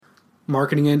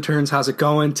Marketing interns, how's it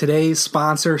going? Today's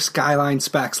sponsor, Skyline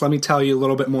Specs. Let me tell you a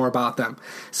little bit more about them.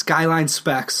 Skyline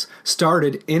Specs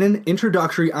started in an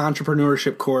introductory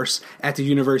entrepreneurship course at the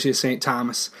University of St.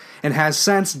 Thomas and has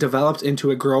since developed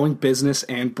into a growing business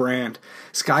and brand.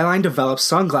 Skyline develops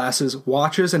sunglasses,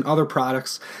 watches, and other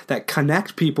products that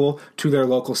connect people to their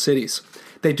local cities.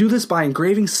 They do this by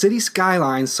engraving city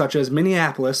skylines such as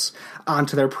Minneapolis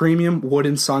onto their premium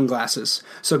wooden sunglasses.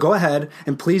 So go ahead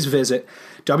and please visit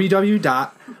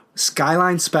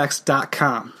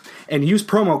www.skylinespecs.com and use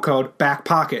promo code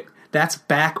BACKPOCKET. That's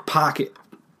BACKPOCKET.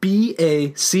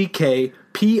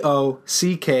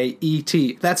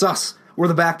 BACKPOCKET. That's us. We're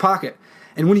the Back Pocket.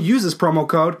 And when you use this promo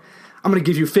code, I'm going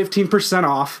to give you 15%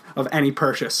 off of any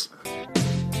purchase.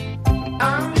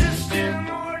 I'm just an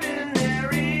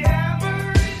ordinary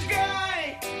average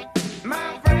guy.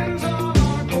 My friends all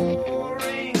are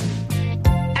boring,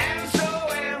 and so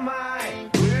am I.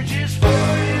 We're just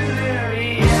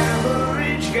ordinary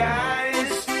average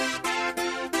guys.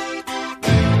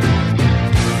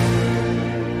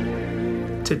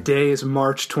 Today is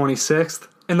March 26th,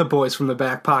 and the boys from the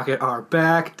Back Pocket are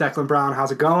back. Declan Brown,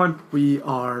 how's it going? We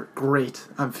are great.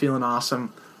 I'm feeling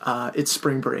awesome. It's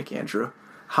spring break, Andrew.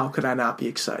 How could I not be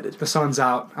excited? The sun's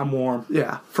out. I'm warm.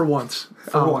 Yeah, for once.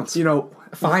 For once. You know,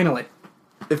 Finally.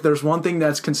 if there's one thing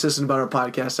that's consistent about our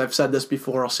podcast, I've said this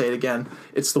before, I'll say it again,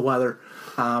 it's the weather.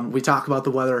 We talk about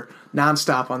the weather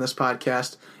nonstop on this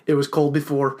podcast. It was cold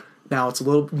before. Now it's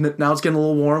getting a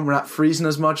little warm. We're not freezing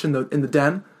as much in the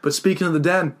den. But speaking of the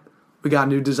den, we got a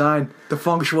new design. The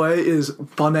feng shui is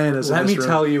bananas. Let me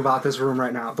tell you about this room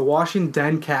right now. The Washington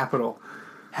Den Capitol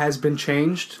has been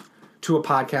changed to a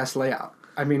podcast layout.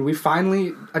 I mean, we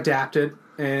finally adapted,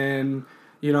 and,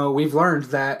 you know, we've learned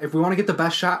that if we want to get the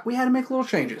best shot, we had to make little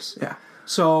changes. Yeah.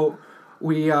 So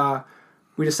we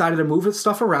decided to move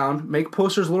stuff around, make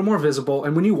posters a little more visible,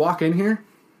 and when you walk in here,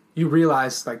 you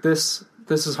realize, like, this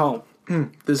is home.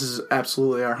 This is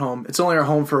absolutely our home. It's only our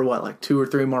home for, like 2 or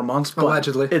 3 more months? But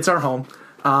Allegedly. It's our home.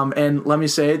 And let me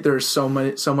say, there's so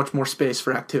much more space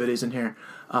for activities in here.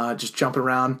 Just jumping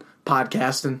around,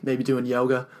 podcasting, maybe doing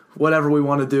yoga. Whatever we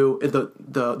want to do,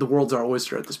 the world's our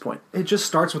oyster at this point. It just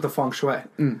starts with the feng shui.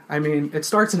 I mean, it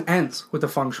starts and ends with the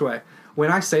feng shui.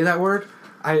 When I say that word,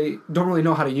 I don't really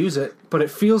know how to use it, but it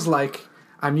feels like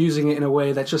I'm using it in a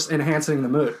way that's just enhancing the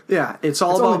mood. Yeah, it's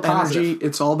all about positive. energy.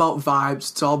 It's all about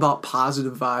vibes. It's all about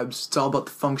positive vibes. It's all about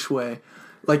the feng shui.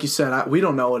 Like you said, we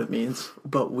don't know what it means,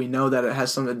 but we know that it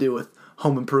has something to do with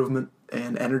home improvement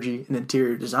and energy and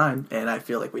interior design, and I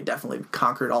feel like we definitely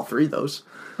conquered all 3 of those.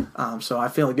 So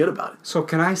I'm feeling good about it. So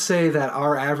can I say that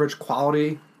our average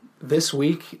quality this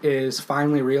week is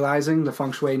finally realizing the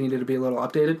feng shui needed to be a little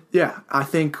updated? Yeah, I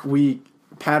think we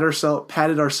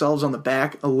patted ourselves on the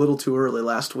back a little too early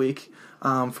last week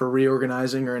for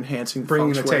reorganizing or enhancing the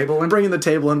Bringing feng the shui. table in? Bringing the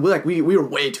table in. We were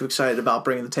way too excited about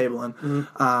bringing the table in,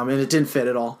 and it didn't fit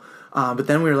at all. But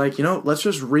then we were like, let's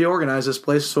just reorganize this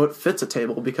place so it fits a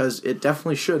table, because it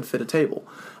definitely should fit a table.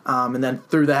 And then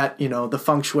through that, the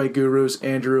feng shui gurus,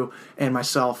 Andrew and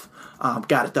myself,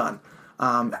 got it done.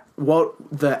 What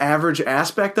the average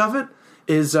aspect of it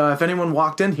is, if anyone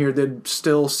walked in here, they'd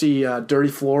still see dirty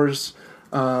floors.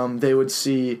 They would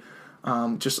see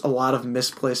just a lot of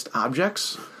misplaced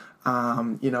objects.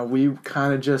 We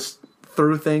kind of just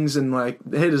threw things and like,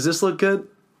 hey, does this look good?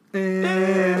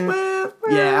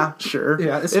 Yeah, sure.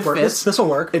 Yeah, it fits. This will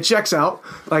work. It checks out.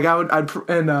 Like our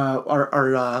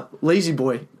lazy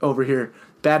boy over here,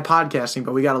 bad podcasting,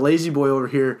 but we got a lazy boy over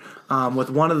here with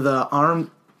one of the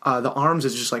arms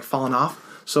is just like falling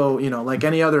off. So like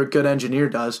any other good engineer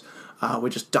does, we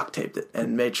just duct taped it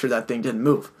and made sure that thing didn't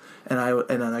move. And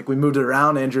then like we moved it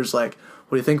around. Andrew's like,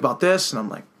 "What do you think about this?" And I'm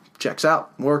like, "Checks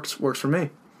out. Works for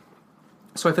me."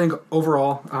 So I think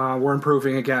overall we're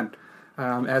improving again,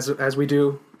 as we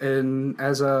do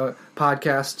as a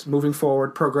podcast, moving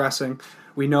forward, progressing.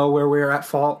 We know where we're at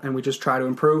fault, and we just try to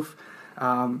improve.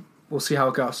 We'll see how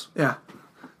it goes. Yeah,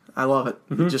 I love it.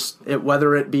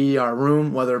 Whether it be our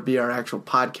room, whether it be our actual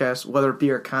podcast, whether it be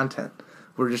our content,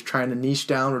 we're just trying to niche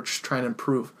down. We're just trying to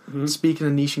improve. Speaking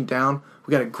of niching down,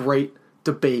 we got a great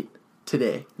debate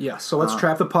today. Yeah, so let's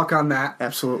trap the puck on that.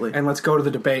 Absolutely. And let's go to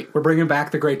the debate. We're bringing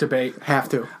back the great debate. Have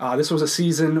to. This was a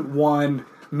season 1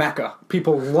 mecca.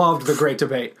 People loved the great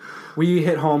debate. We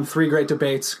hit home 3 great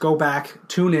debates. Go back,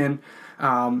 tune in.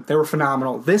 They were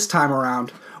phenomenal. This time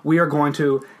around, we are going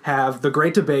to have the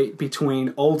great debate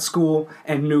between old school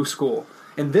and new school.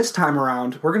 And this time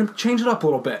around, we're going to change it up a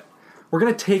little bit. We're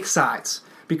going to take sides,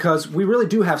 because we really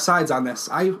do have sides on this.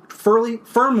 I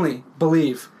firmly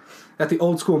believe that the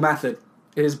old school method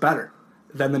is better.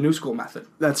 than the new school method.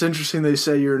 That's interesting they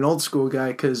say you're an old school guy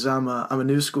because I'm a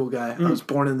new school guy. I was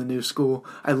born in the new school.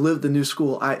 I lived the new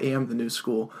school. I am the new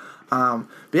school. But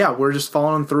yeah, we're just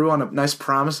following through on a nice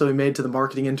promise that we made to the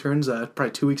marketing interns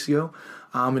probably 2 weeks ago.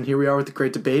 And here we are with the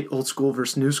great debate, old school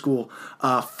versus new school.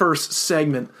 First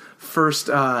segment,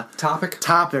 Topic.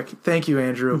 Thank you,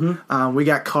 Andrew. We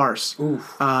got cars.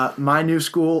 My new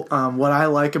school, what I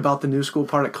like about the new school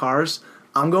part of cars,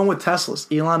 I'm going with Tesla's.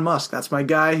 Elon Musk, that's my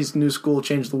guy. He's new school,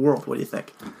 changed the world. What do you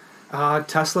think?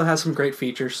 Tesla has some great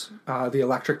features. The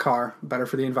electric car, better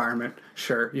for the environment.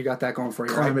 Sure, you got that going for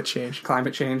you. Climate change.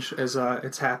 Climate change is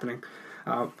it's happening,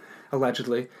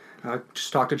 allegedly.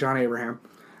 Just talk to John Abraham.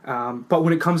 But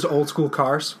when it comes to old school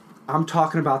cars, I'm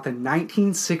talking about the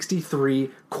 1963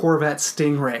 Corvette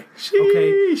Stingray.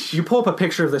 Okay, you pull up a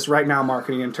picture of this right now,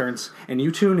 marketing interns, and you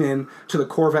tune in to the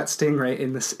Corvette Stingray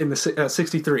in the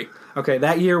 63. Okay,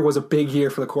 that year was a big year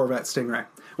for the Corvette Stingray.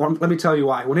 Well, let me tell you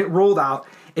why. When it rolled out,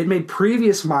 it made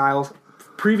previous models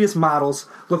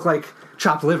look like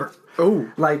chopped liver. Oh,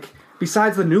 Like,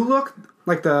 besides the new look,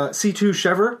 like the C2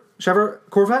 Chevrolet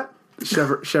Corvette.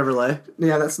 Chevrolet.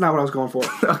 Yeah, that's not what I was going for.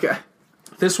 Okay.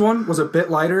 This one was a bit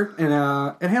lighter, and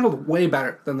it handled way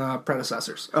better than the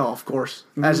predecessors. Oh, of course.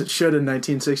 As it should in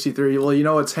 1963. Well, you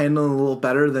know what's handling a little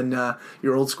better than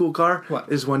your old school car?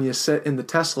 What? Is when you sit in the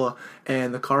Tesla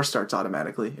and the car starts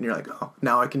automatically. And you're like, oh,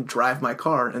 now I can drive my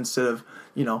car instead of,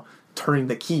 turning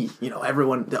the key.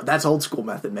 Everyone, that's old school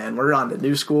method, man. We're on to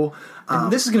new school.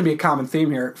 And this is going to be a common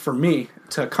theme here for me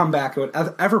to come back to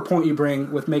whatever point you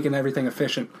bring with making everything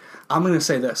efficient. I'm going to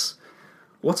say this.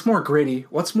 What's more gritty?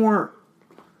 What's more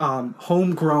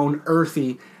homegrown,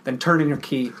 earthy than turning your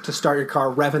key to start your car,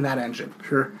 revving that engine?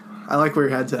 Sure. I like where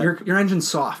your head's at. Your engine's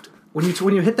soft. When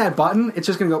you hit that button, it's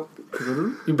just going to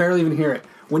go... You barely even hear it.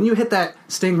 When you hit that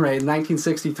Stingray in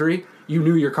 1963, you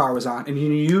knew your car was on, and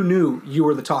you knew you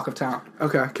were the talk of town.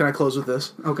 Okay, can I close with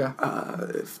this? Okay.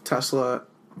 If Tesla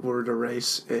were to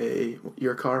race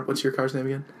your car, what's your car's name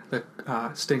again? The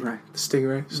Stingray. The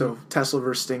Stingray. So Tesla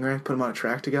versus Stingray, put them on a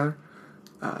track together.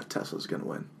 Tesla's going to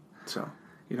win. So...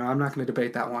 I'm not going to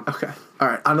debate that one. Okay. All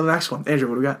right, on to the next one. Andrew,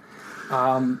 what do we got?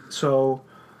 So,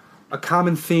 a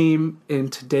common theme in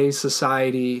today's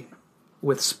society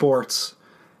with sports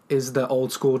is the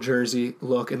old school jersey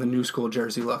look and the new school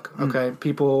jersey look. Okay,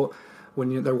 people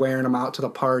when they're wearing them out to the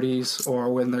parties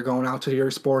or when they're going out to your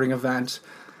sporting event,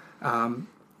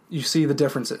 you see the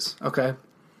differences. Okay,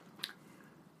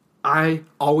 I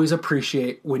always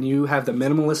appreciate when you have the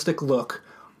minimalistic look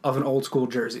of an old school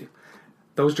jersey.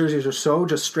 Those jerseys are so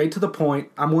just straight to the point.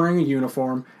 I'm wearing a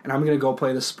uniform, and I'm going to go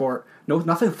play the sport. No,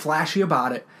 nothing flashy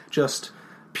about it. Just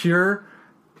pure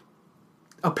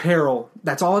apparel.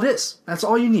 That's all it is. That's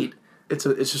all you need. It's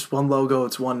just one logo.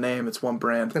 It's one name. It's one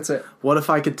brand. That's it. What if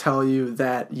I could tell you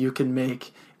that you can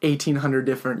make 1,800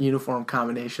 different uniform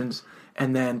combinations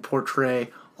and then portray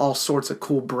all sorts of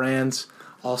cool brands,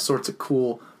 all sorts of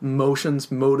cool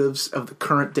motives of the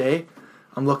current day?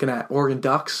 I'm looking at Oregon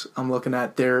Ducks. I'm looking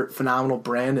at their phenomenal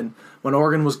brand. And when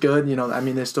Oregon was good,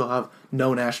 they still have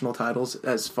no national titles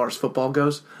as far as football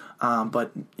goes.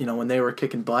 But, when they were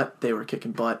kicking butt,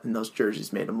 and those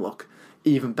jerseys made them look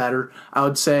even better. I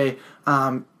would say,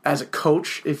 as a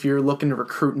coach, if you're looking to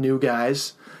recruit new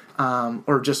guys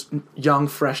or just young,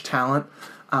 fresh talent,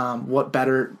 what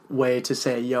better way to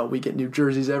say, we get new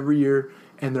jerseys every year,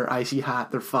 and they're icy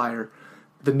hot, they're fire.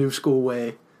 The new school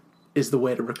way is the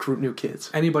way to recruit new kids.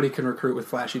 Anybody can recruit with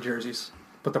flashy jerseys,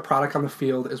 but the product on the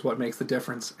field is what makes the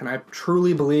difference. And I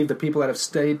truly believe the people that have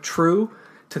stayed true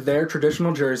to their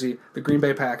traditional jersey, the Green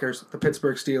Bay Packers, the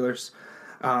Pittsburgh Steelers,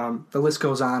 the list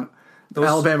goes on.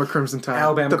 Alabama Crimson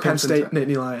Tide, the Penn State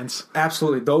Nittany Lions.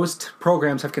 Absolutely. Those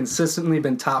programs have consistently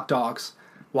been top dogs.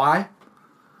 Why?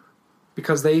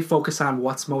 Because they focus on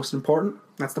what's most important.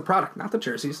 That's the product, not the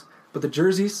jerseys. But the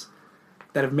jerseys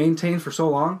that have maintained for so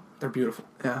long, they're beautiful.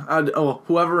 Yeah.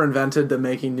 Whoever invented the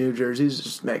making new jerseys is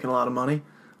just making a lot of money.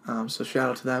 So shout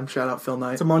out to them. Shout out Phil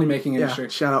Knight. It's a money-making industry. Yeah,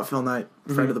 shout out Phil Knight,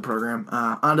 friend of the program.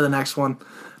 On to the next one.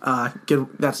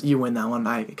 You win that one,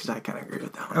 because I kind of agree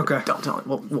with that one. Okay. Don't tell me.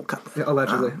 We'll cut that. Yeah,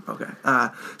 allegedly. Okay.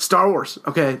 Star Wars.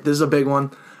 Okay, this is a big one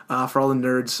for all the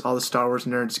nerds, all the Star Wars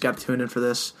nerds. Got to tune in for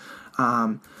this.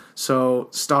 So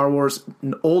Star Wars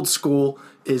old school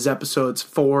is episodes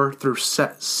 4 through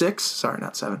 6. Sorry,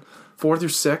 not 7. 4 through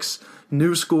 6.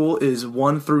 New school is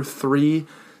 1 through 3.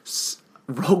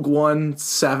 Rogue One,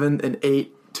 7 and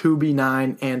 8,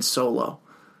 2B9, and Solo.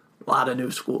 A lot of new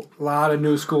school. A lot of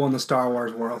new school in the Star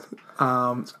Wars world.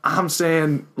 I'm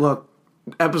saying, look,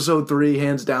 episode 3,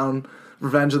 hands down,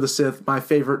 Revenge of the Sith, my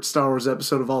favorite Star Wars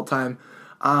episode of all time.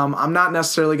 I'm not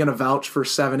necessarily going to vouch for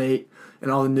 7, 8,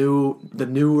 and all the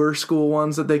newer school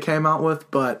ones that they came out with,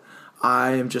 but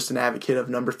I am just an advocate of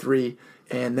number 3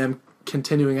 and them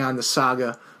continuing on the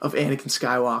saga of Anakin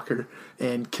Skywalker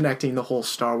and connecting the whole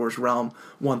Star Wars realm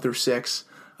 1 through 6.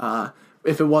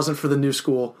 If it wasn't for the new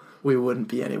school, we wouldn't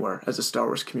be anywhere as a Star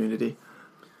Wars community.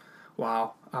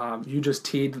 Wow. You just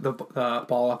teed the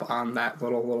ball up on that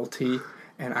little tee,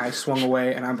 and I swung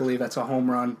away, and I believe that's a home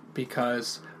run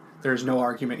because there's no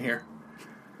argument here.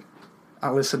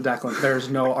 Listen, Declan, there's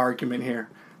no argument here.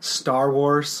 Star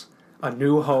Wars, A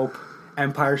New Hope,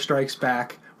 Empire Strikes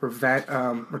Back,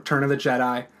 Return of the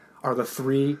Jedi are the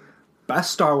 3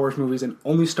 best Star Wars movies and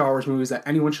only Star Wars movies that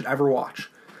anyone should ever watch.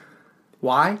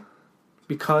 Why?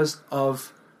 Because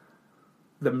of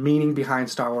the meaning behind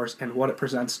Star Wars and what it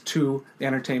presents to the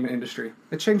entertainment industry.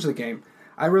 It changed the game.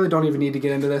 I really don't even need to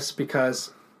get into this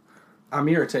because I'm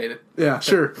irritated. Yeah,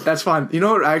 sure. That's fine. You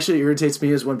know what actually irritates me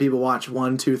is when people watch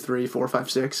 1, 2, 3, 4,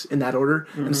 5, 6 in that order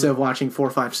instead of watching 4,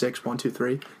 5, 6, 1, 2,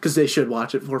 3. Because they should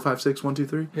watch it 4, 5, 6, 1, 2,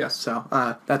 3. Yes.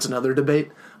 So that's another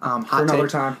debate. For another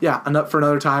time. Yeah, for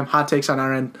another time. Hot takes on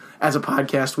our end. As a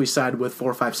podcast, we side with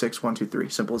 4, 5, 6, 1, 2, 3.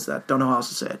 Simple as that. Don't know how else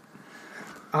to say it.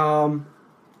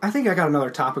 I think I got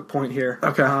another topic point here.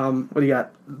 Okay. What do you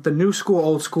got? The new school,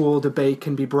 old school debate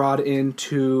can be brought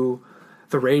into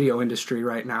the radio industry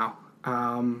right now.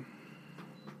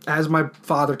 As my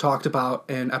father talked about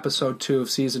in episode 2 of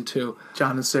season 2,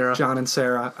 John and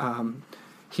Sarah,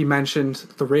 he mentioned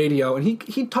the radio, and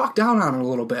he talked down on it a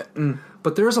little bit.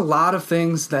 But there's a lot of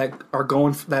things that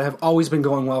have always been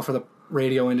going well for the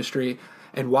radio industry,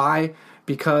 and why?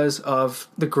 Because of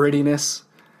the grittiness.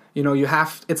 You know,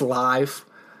 it's live,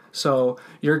 so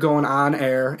you're going on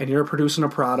air and you're producing a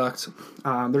product.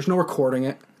 There's no recording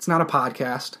it. It's not a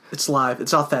podcast. It's live.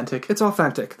 It's authentic. It's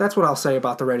authentic. That's what I'll say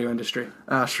about the radio industry.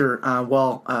 Sure.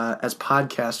 As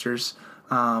podcasters,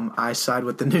 I side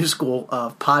with the new school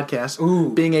of podcasts.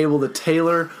 Ooh. Being able to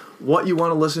tailor what you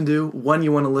want to listen to, when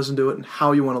you want to listen to it, and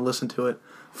how you want to listen to it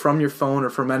from your phone or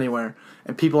from anywhere.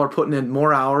 And people are putting in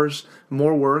more hours,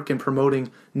 more work, and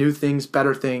promoting new things,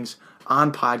 better things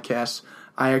on podcasts.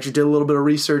 I actually did a little bit of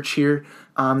research here.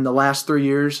 In the last 3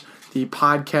 years, the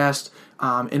podcast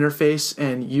interface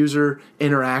and user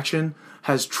interaction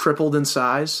has tripled in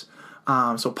size.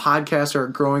 So podcasts are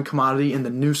a growing commodity in the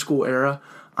new school era.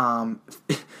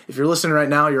 If you're listening right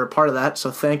now, you're a part of that,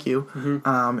 so thank you.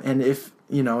 And if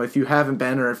you haven't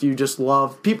been, or if you just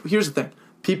love people, here's the thing: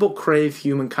 people crave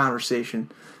human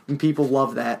conversation, and people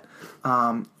love that.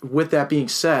 With that being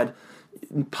said,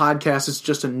 podcast is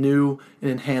just a new and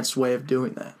enhanced way of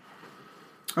doing that.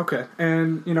 Okay,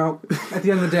 and at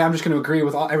the end of the day, I'm just going to agree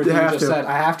with everything you just said.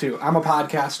 I have to. I'm a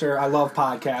podcaster. I love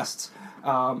podcasts.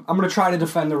 I'm going to try to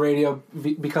defend the radio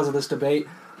because of this debate,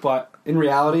 but in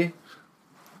reality,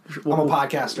 I'm a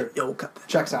podcaster. We'll cut that.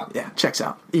 Checks out. Yeah, checks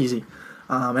out. Easy.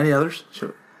 Any others?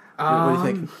 Sure. What are you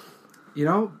thinking?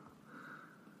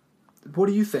 What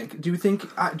do you think? Do you think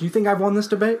I've won this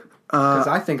debate? Because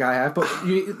I think I have. But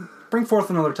you bring forth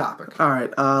another topic. All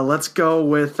right. Let's go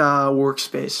with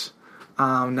workspace.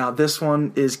 Now this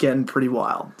one is getting pretty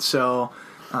wild. So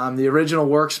the original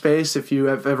workspace, if you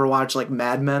have ever watched like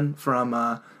Mad Men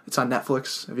from it's on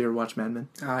Netflix. Have you ever watched Mad Men?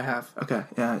 I have. Okay,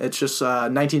 yeah. It's just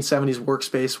 1970s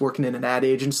workspace, working in an ad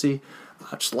agency.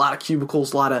 Just a lot of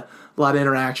cubicles, a lot of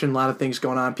interaction, a lot of things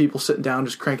going on. People sitting down,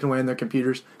 just cranking away on their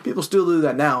computers. People still do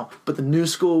that now, but the new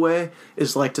school way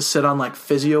is like to sit on like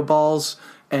physio balls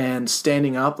and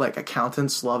standing up. Like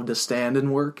accountants love to stand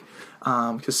and work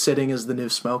because sitting is the new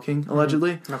smoking,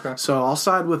 allegedly. Okay. So I'll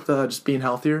side with just being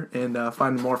healthier and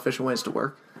finding more efficient ways to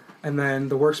work. And then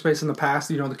the workspace in the past,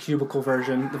 the cubicle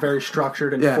version, the very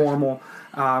structured and formal,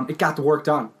 it got the work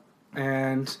done.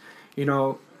 And,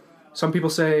 some people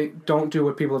say don't do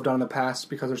what people have done in the past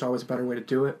because there's always a better way to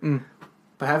do it.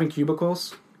 But having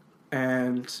cubicles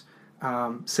and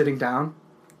sitting down,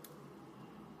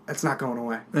 that's not going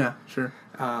away. Yeah, sure.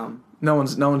 No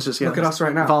one's just look at us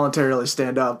right now. Voluntarily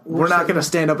stand up. We're not going to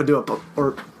stand up and do it,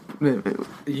 or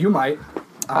you might.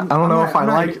 I don't know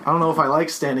if I like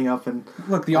standing up and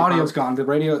look. The audio's gone. The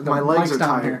radio. My legs mic's are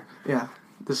down tired. here. Yeah,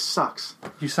 this sucks.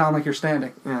 You sound like you're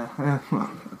standing. Yeah. Well,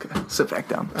 okay. Sit back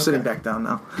down. I'm sitting back down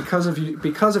now. Because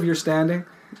of your standing,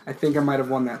 I think I might have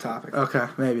won that topic. Okay,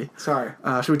 maybe. Sorry.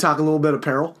 Should we talk a little bit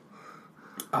apparel?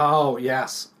 Oh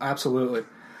yes, absolutely.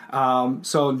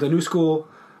 So the new school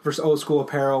versus old school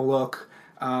apparel look.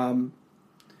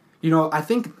 I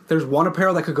think there's one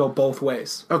apparel that could go both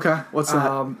ways. Okay, what's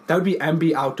that? That would be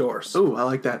MB Outdoors. Ooh, I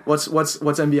like that. What's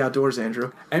MB Outdoors,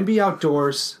 Andrew? MB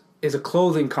Outdoors is a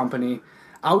clothing company,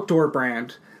 outdoor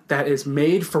brand that is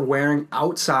made for wearing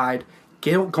outside,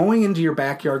 going into your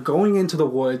backyard, going into the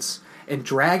woods. and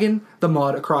dragging the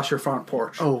mud across your front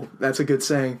porch. Oh, that's a good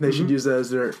saying. They should use that as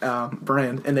their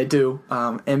brand, and they do.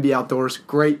 MB Outdoors,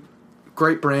 great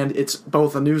brand. It's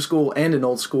both a new school and an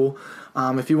old school.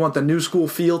 If you want the new school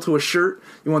feel to a shirt,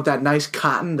 you want that nice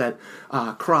cotton, that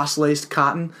cross-laced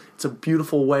cotton. It's a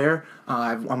beautiful wear.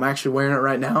 I'm actually wearing it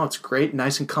right now. It's great,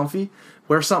 nice and comfy.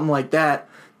 Wear something like that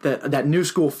new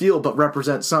school feel, but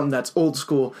represent something that's old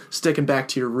school, sticking back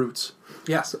to your roots.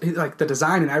 Yes, like the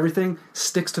design and everything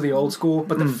sticks to the old school,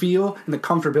 but the feel and the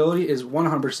comfortability is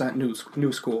 100%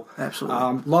 new school.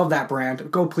 Absolutely. Love that brand.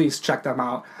 Go please check them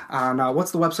out. On what's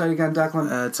the website again,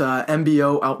 Declan? It's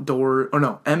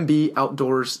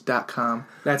MBOutdoors.com.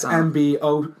 That's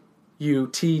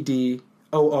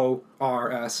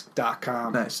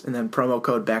MBOUTDOORS.com. Nice. And then promo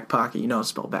code BACKPOCKET. You know how to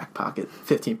spell back pocket.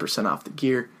 15% off the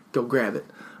gear. Go grab it.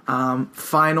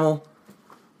 Final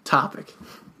topic.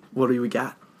 What do we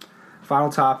got?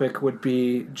 Final topic would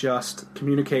be just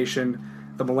communication.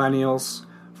 The millennials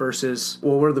versus...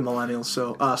 Well, we're the millennials,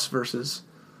 so us versus...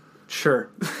 Sure.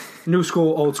 New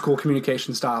school, old school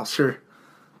communication styles. Sure.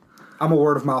 I'm a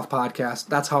word of mouth podcast.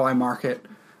 That's how I market.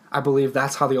 I believe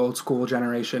that's how the old school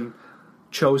generation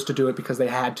chose to do it because they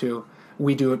had to.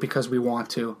 We do it because we want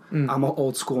to. I'm an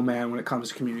old school man when it comes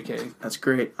to communicating. That's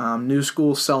great. New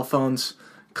school, cell phones,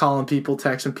 calling people,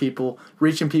 texting people,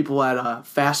 reaching people at a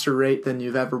faster rate than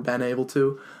you've ever been able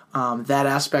to. That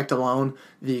aspect alone,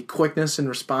 the quickness in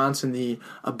response and the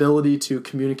ability to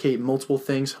communicate multiple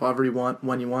things however you want,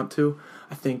 when you want to.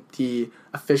 I think the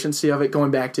efficiency of it,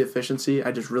 going back to efficiency,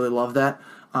 I just really love that.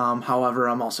 However,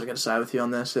 I'm also going to side with you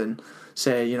on this and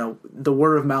say, the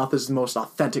word of mouth is the most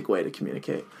authentic way to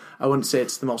communicate. I wouldn't say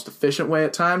it's the most efficient way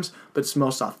at times, but it's the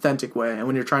most authentic way. And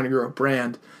when you're trying to grow a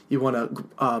brand, you want to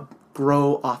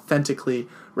grow authentically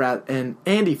and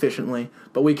efficiently,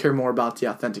 but we care more about the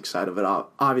authentic side of it,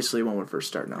 obviously, when we're first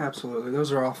starting out. Absolutely.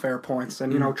 Those are all fair points.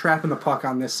 And, trapping the puck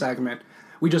on this segment,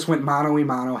 we just went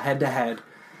mano-a-mano, head-to-head,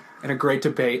 in a great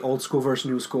debate, old school versus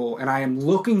new school. And I am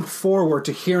looking forward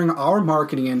to hearing our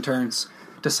marketing interns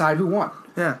decide who won.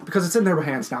 Yeah. Because it's in their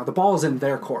hands now. The ball is in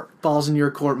their court. Ball's in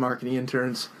your court, marketing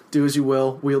interns. Do as you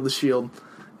will. Wield the shield.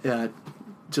 Yeah.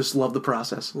 Just love the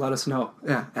process. Let us know.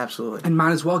 Yeah, absolutely. And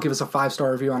might as well give us a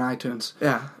 5-star review on iTunes.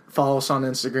 Yeah. Follow us on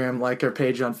Instagram, like our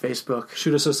page on Facebook.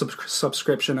 Shoot us a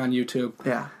subscription on YouTube.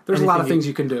 Yeah. There's a lot of things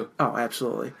you can do. Oh,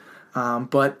 absolutely.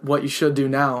 But what you should do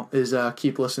now is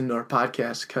keep listening to our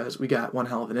podcast because we got one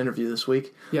hell of an interview this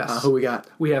week. Yes. Who we got?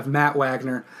 We have Matt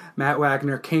Wagner. Matt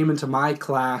Wagner came into my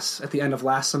class at the end of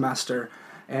last semester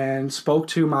and spoke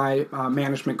to my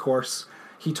management course.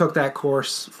 He took that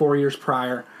course 4 years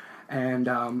prior and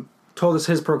told us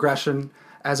his progression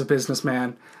as a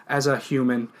businessman, as a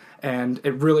human, and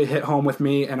it really hit home with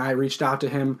me, and I reached out to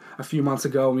him a few months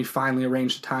ago, and we finally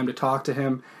arranged a time to talk to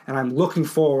him, and I'm looking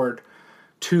forward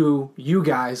to you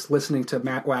guys listening to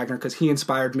Matt Wagner because he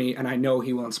inspired me, and I know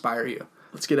he will inspire you.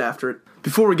 Let's get after it.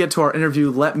 Before we get to our interview,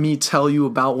 let me tell you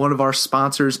about one of our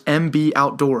sponsors, MB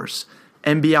Outdoors.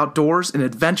 MB Outdoors, an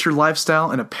adventure lifestyle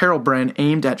and apparel brand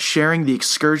aimed at sharing the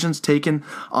excursions taken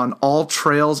on all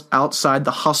trails outside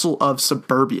the hustle of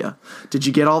suburbia. Did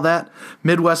you get all that?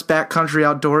 Midwest Backcountry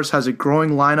Outdoors has a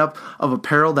growing lineup of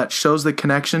apparel that shows the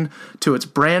connection to its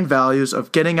brand values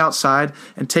of getting outside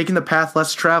and taking the path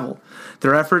less traveled.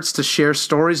 Their efforts to share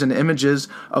stories and images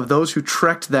of those who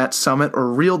trekked that summit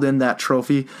or reeled in that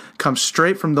trophy come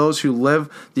straight from those who live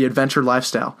the adventure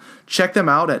lifestyle. Check them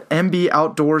out at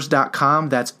mboutdoors.com.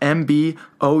 That's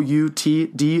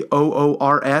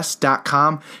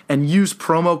MBOUTDOORS.com and use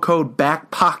promo code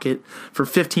BACKPOCKET for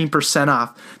 15%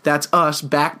 off. That's us,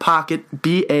 BACKPOCKET,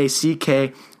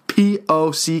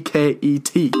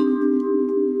 BACKPOCKET.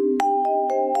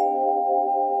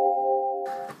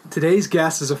 Today's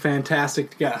guest is a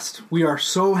fantastic guest. We are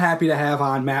so happy to have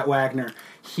on Matt Wagner.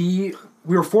 We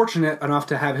were fortunate enough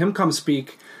to have him come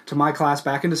speak to my class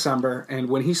back in December, and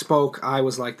when he spoke, I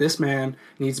was like, this man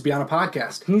needs to be on a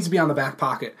podcast. He needs to be on the Back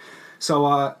Pocket.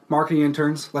 So, marketing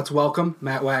interns, let's welcome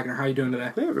Matt Wagner. How are you doing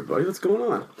today? Hey, everybody. What's going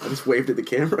on? I just waved at the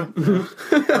camera.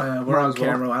 We're on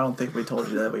camera. I don't think we told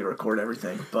you that we record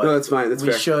everything. But No, that's fine. That's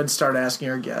we fair. should start asking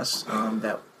our guests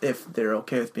that if they're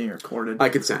okay with being recorded. I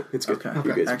consent. It's good. Okay, You guys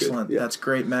are good. excellent. Yeah. That's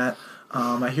great, Matt.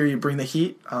 I hear you bring the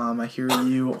heat. I hear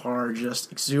you are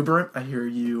just exuberant. I hear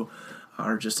you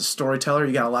are just a storyteller.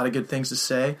 You got a lot of good things to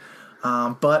say.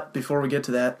 But before we get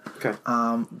to that, Okay.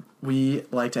 we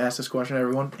like to ask this question to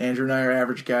everyone. Andrew and I are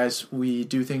average guys. We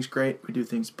do things great. We do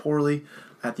things poorly.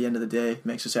 At the end of the day,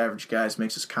 makes us average guys,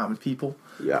 makes us common people.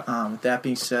 Yeah. With that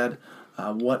being said,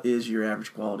 what is your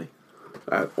average quality?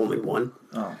 Only one.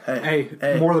 Oh, Hey,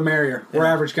 more the merrier. We're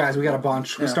Yeah. average guys. We got a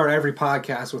bunch. We Yeah. start every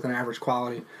podcast with an average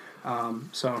quality.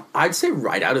 So I'd say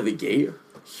right out of the gate,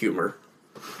 humor.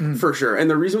 For sure. And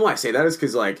the reason why I say that is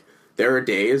because, like, there are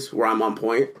days where I'm on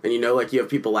point, and you have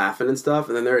people laughing and stuff,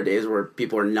 and then there are days where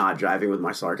people are not driving with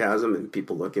my sarcasm, and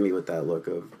people look at me with that look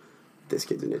of, this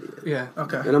kid's an idiot. yeah,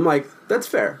 Okay. And I'm like, that's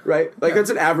fair, right? Like, that's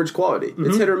an average quality.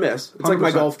 It's hit or miss. It's like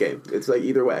my 100%. golf game. It's like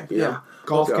either way. You know?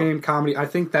 golf So- game, comedy. I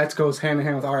think that goes hand in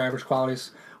hand with our average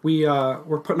qualities.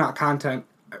 We're putting out content.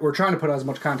 We're trying to put out as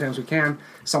much content as we can.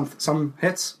 Some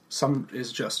hits, some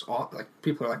is just like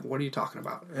people are like, "What are you talking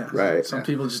about?" Yeah. Right. Some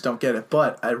people just don't get it.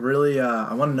 But I really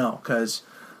I want to know because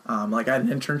like I had an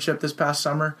internship this past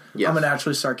summer. Yes. I'm a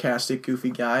naturally sarcastic,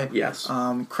 goofy guy. Yes.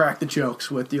 Crack the jokes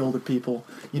with the older people.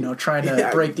 Trying to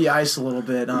Yeah. break the ice a little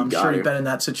bit. I'm got sure it. you've been in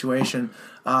that situation.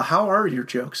 How are your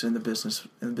jokes in the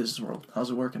business world?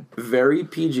 How's it working? Very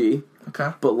PG,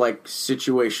 Okay. but, like,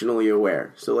 situationally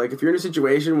aware. So, like, if you're in a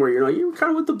situation where you're kind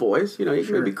of with the boys, you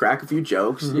can maybe crack a few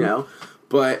jokes,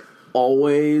 but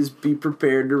always be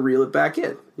prepared to reel it back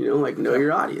in. Know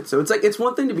your audience. So it's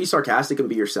one thing to be sarcastic and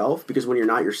be yourself, because when you're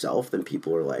not yourself, then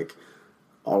people are, like,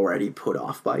 already put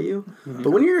off by you. But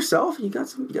when you're yourself, you got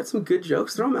some good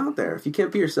jokes, throw them out there. If you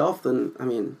can't be yourself, then, I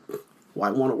mean,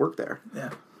 why want to work there? Yeah.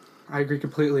 I agree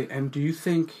completely. And do you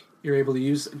think you're able to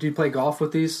use? Do you play golf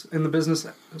with these in the business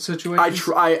situation? I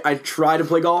try to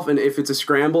play golf, and if it's a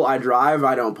scramble, I drive.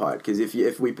 I don't putt, because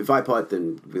if I putt,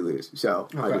 then we lose. So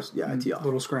I tee off.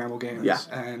 Little scramble games. Yeah.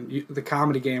 And the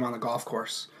comedy game on the golf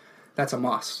course, that's a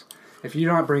must. If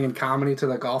you're not bringing comedy to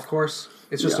the golf course,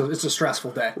 it's just it's a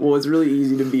stressful day. Well, it's really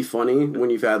easy to be funny when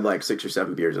you've had like 6 or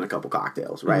 7 beers and a couple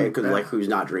cocktails, right? Because like who's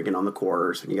not drinking on the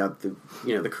course, and you got the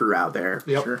the crew out there.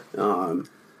 Yep. Sure.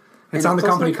 It's on the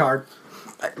plus, company like, card.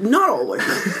 Not always.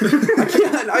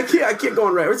 I can't go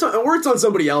on right. Or it's on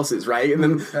somebody else's, right? And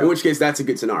then in which case that's a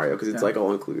good scenario, because it's like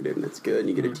all included and it's good, and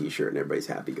you get a T-shirt and everybody's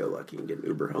happy go lucky and get an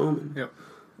Uber home and Yep.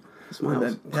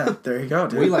 smiles. There you go,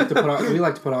 dude. We like to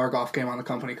put our golf game on the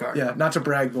company card. Yeah, not to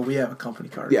brag, but we have a company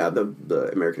card. Yeah,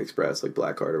 the American Express, like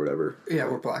Black Card or whatever. Yeah,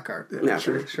 we're black card. Yeah,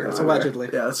 Sure. sure. It's Okay. allegedly.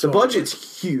 Yeah, that's The so-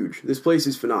 budget's huge. This place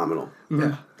is phenomenal.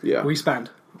 Yeah, Yeah. We spend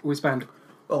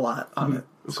a lot on it.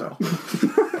 So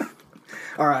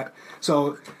All right.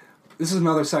 So this is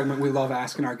another segment we love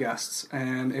asking our guests,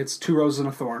 and it's Two Roses and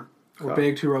a Thorn. We're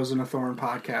big Two Roses and a Thorn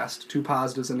podcast. Two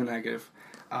positives and a negative.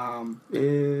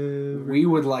 We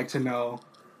would like to know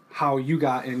how you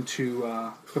got into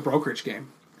the brokerage game,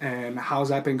 and how's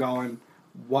that been going?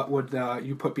 What would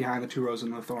you put behind the Two Roses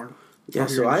and a Thorn? Yeah,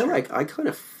 of your so industry? I kind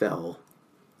of fell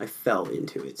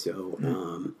into it.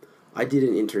 So I did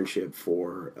an internship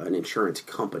for an insurance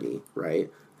company,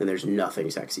 right? And there's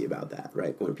nothing sexy about that,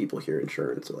 right? When people hear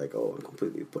insurance, they're like, oh, I'm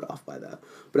completely put off by that.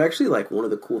 But actually, like, one of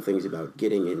the cool things about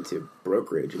getting into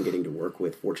brokerage and getting to work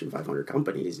with Fortune 500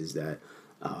 companies is that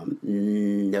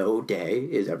no day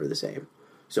is ever the same.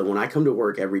 So when I come to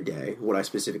work every day, what I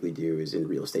specifically do is in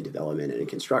real estate development and in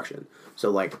construction.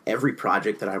 So like every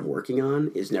project that I'm working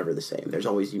on is never the same. There's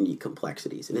always unique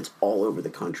complexities, and it's all over the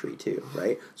country too,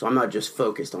 right? So I'm not just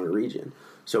focused on a region.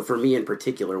 So for me in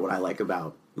particular, what I like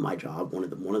about my job, one of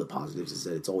the positives is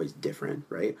that it's always different,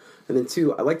 right? And then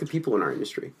two, I like the people in our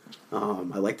industry. I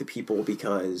like the people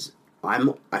because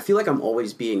I feel like I'm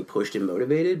always being pushed and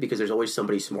motivated because there's always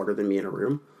somebody smarter than me in a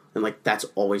room. And, like, that's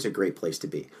always a great place to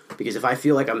be. Because if I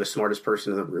feel like I'm the smartest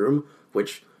person in the room,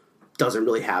 which doesn't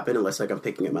really happen unless, like, I'm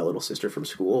picking up my little sister from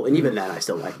school, and even then I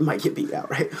still, like, might get beat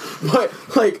out, right? But,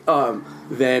 like,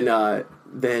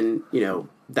 then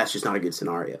that's just not a good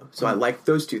scenario. So I like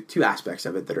those two aspects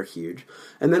of it that are huge.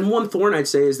 And then one thorn I'd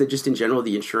say is that just in general,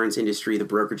 the insurance industry, the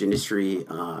brokerage industry,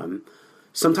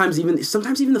 sometimes even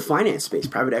the finance space,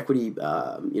 private equity,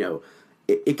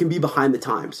 it can be behind the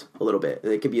times a little bit.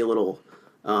 It can be a little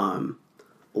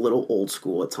old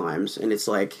school at times, and it's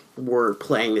like we're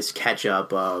playing this catch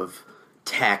up of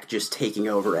tech just taking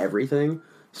over everything.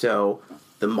 So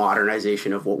the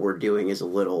modernization of what we're doing is a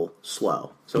little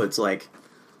slow. So it's like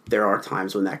there are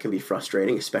times when that can be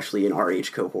frustrating, especially in our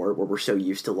age cohort where we're so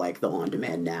used to like the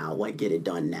on-demand now, like get it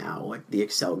done now, like the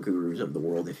Excel gurus of the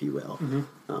world, if you will.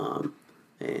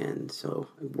 And so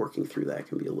working through that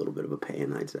can be a little bit of a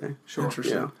pain, I'd say. Sure.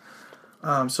 interesting.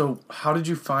 So how did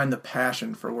you find the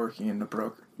passion for working in a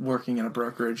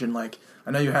brokerage? And like,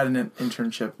 I know you had an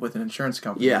internship with an insurance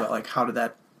company, but like, how did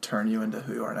that turn you into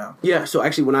who you are now? Yeah, so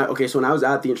actually when I was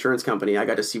at the insurance company, I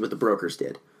got to see what the brokers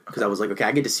did. Because I was like, okay,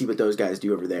 I get to see what those guys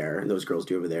do over there and those girls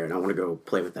do over there, and I want to go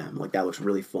play with them. Like, that looks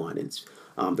really fun. It's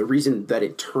the reason that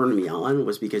it turned me on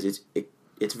was because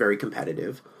it's very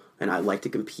competitive, and I like to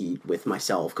compete with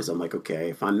myself because I'm like, okay,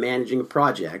 if I'm managing a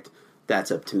project, that's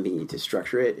up to me to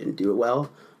structure it and do it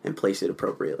well and place it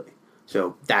appropriately.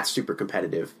 So that's super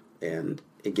competitive. and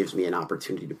it gives me an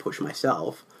opportunity to push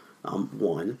myself,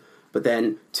 one. But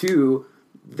then, two,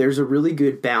 there's a really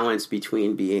good balance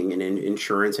between being in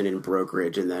insurance and in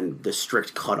brokerage and then the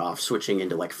strict cutoff, switching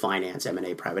into like finance,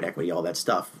 M&A, private equity, all that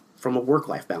stuff from a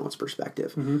work-life balance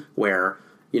perspective, where,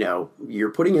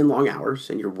 you're putting in long hours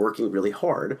and you're working really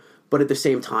hard, but at the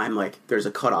same time, like, there's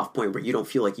a cutoff point where you don't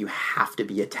feel like you have to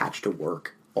be attached to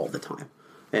work all the time.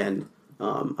 And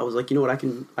I was like, you know what, I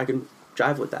can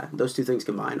jive with that. Those two things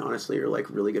combined, honestly, are like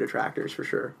really good attractors for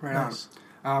sure. Right on.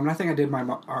 And I think I did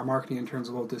our marketing interns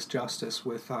a little disjustice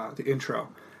with the intro.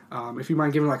 If you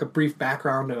mind giving like a brief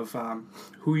background of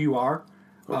who you are,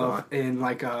 in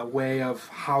like a way of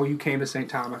how you came to St.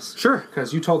 Thomas. Sure.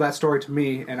 Because you told that story to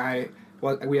me, and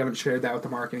we haven't shared that with the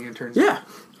marketing interns. Yeah,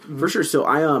 for sure. So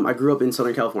I grew up in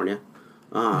Southern California.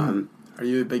 Are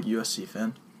you a big USC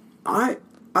fan? I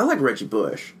like Reggie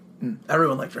Bush.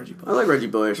 Everyone likes Reggie Bush. I like Reggie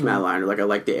Bush, Matt Leinart. Like, I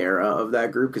like the era of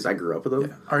that group because I grew up with them.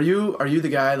 Yeah. Are you the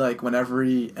guy, like, when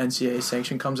every NCAA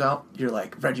sanction comes out, you're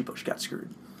like, Reggie Bush got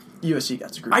screwed, USC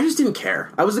got screwed? I just didn't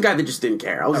care. I was the guy that just didn't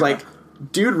care. I was like,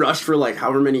 dude rushed for like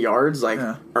however many yards, like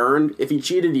earned. If he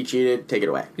cheated, take it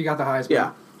away. He got the Heisman.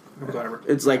 Yeah. Whatever.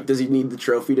 It's like, does he need the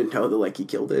trophy to know that like he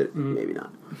killed it? Maybe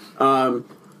not.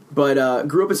 But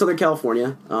grew up in Southern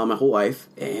California my whole life,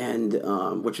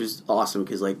 and which is awesome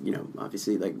because, like,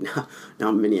 obviously, like, now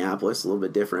I'm in Minneapolis, a little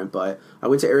bit different. But I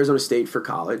went to Arizona State for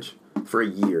college for a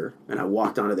year, and I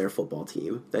walked onto their football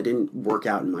team. That didn't work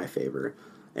out in my favor,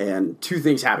 and two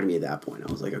things happened to me at that point.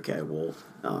 I was like, okay, well,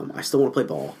 I still want to play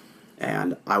ball,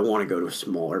 and I want to go to a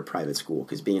smaller private school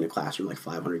because being in a classroom like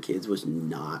 500 kids was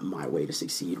not my way to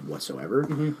succeed whatsoever.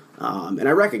 And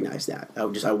I recognized that.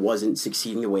 I wasn't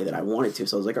succeeding the way that I wanted to.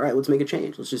 So I was like, all right, let's make a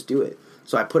change. Let's just do it.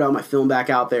 So I put out my film back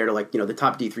out there to, like, the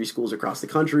top D3 schools across the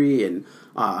country and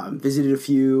visited a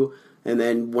few. And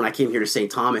then when I came here to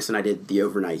St. Thomas and I did the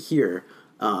overnight here,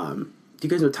 do you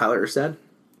guys know Tyler Erstad?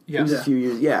 Yes. He was a few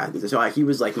years, So he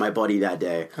was like my buddy that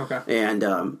day. Okay.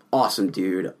 And awesome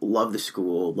dude. Loved the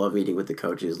school. Loved meeting with the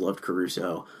coaches. Loved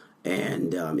Caruso.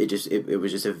 And it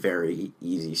was just a very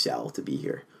easy sell to be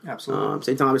here. Absolutely.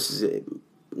 St. Thomas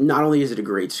not only is it a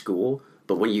great school,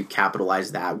 but when you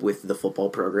capitalize that with the football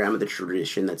program and the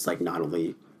tradition that's like not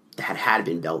only had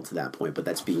been built to that point, but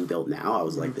that's being built now, I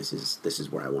was like, this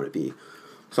is where I want to be.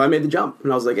 So I made the jump,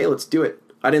 and I was like, hey, let's do it.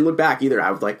 I didn't look back either. I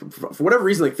was like, for whatever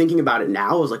reason, like thinking about it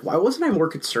now, I was like, why wasn't I more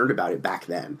concerned about it back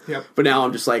then? Yep. But now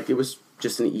I'm just like, it was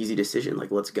just an easy decision.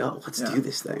 Like, let's go. Let's do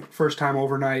this thing. First time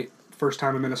overnight, first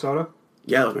time in Minnesota?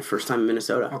 Yeah, it was my first time in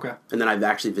Minnesota. Okay. And then I've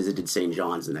actually visited St.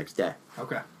 John's the next day.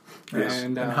 Okay. Yes.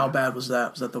 And how bad was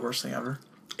that? Was that the worst thing ever?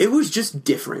 It was just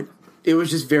different. It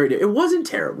was just very different. It wasn't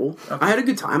terrible. Okay. I had a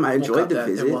good time. I enjoyed the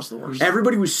visit. It was the worst.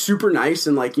 Everybody was super nice,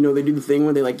 and like, they do the thing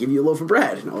where they like give you a loaf of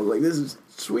bread. And I was like, this is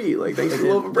sweet. Like, thanks for the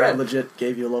loaf of bread. They legit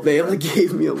gave you a loaf of bread. They like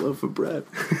gave me a loaf of bread.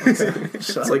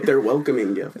 It's like their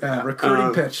welcoming gift.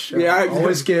 Recruiting pitch. Yeah,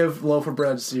 always give loaf of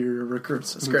bread to your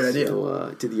recruits. That's a great idea.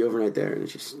 So did the overnight there, and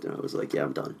I was like, yeah,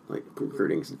 I'm done. Like,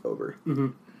 recruiting's over.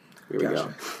 Here we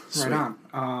go. Right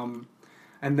on.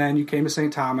 And then you came to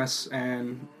St. Thomas,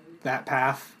 and that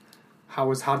path,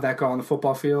 how did that go on the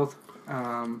football field?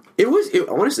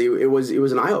 Honestly, it was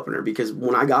an eye opener because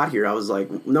when I got here, I was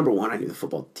like, number one, I knew the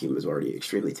football team was already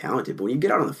extremely talented, but when you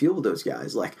get out on the field with those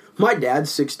guys, like, my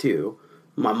dad's 6'2",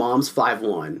 my mom's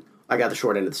 5'1", I got the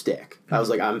short end of the stick. I was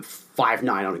like, I'm 5'9"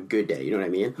 on a good day, you know what I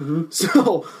mean?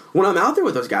 So when I'm out there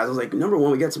with those guys, I was like, number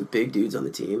one, we got some big dudes on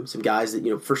the team, some guys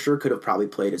that, for sure could have probably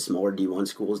played at smaller D1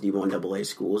 schools, D1 AA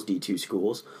schools, D2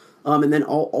 schools, and then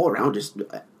all around just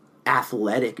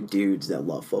athletic dudes that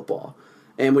love football.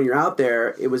 And when you're out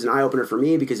there, it was an eye-opener for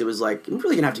me because it was like, I'm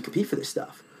really going to have to compete for this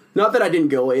stuff. Not that I didn't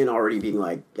go in already being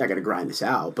like, I got to grind this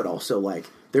out, but also like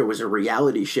there was a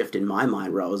reality shift in my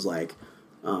mind where I was like,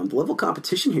 the level of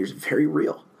competition here is very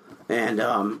real. And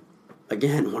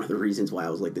again, one of the reasons why I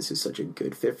was like, this is such a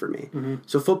good fit for me.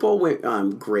 So football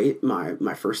went great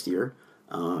my first year.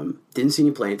 Didn't see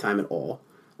any playing time at all.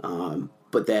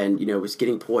 But then, was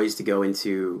getting poised to go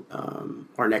into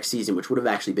our next season, which would have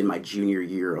actually been my junior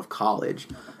year of college.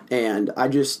 And I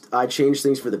changed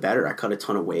things for the better. I cut a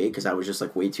ton of weight because I was just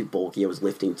like way too bulky. I was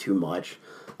lifting too much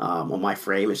on my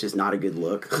frame. It's just not a good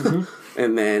look.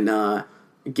 And then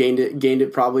gained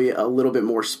it probably a little bit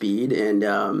more speed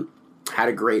and had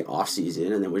a great off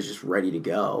season and then was just ready to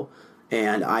go.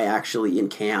 And I actually in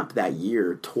camp that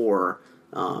year tore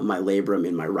my labrum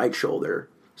in my right shoulder.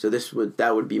 So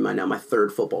that would be my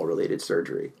third football related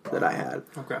surgery that I had.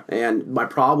 Okay. And my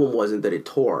problem wasn't that it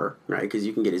tore, right? Because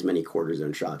you can get as many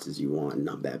cortisone shots as you want and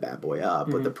numb that bad boy up.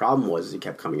 But the problem was it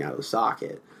kept coming out of the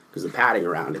socket because the padding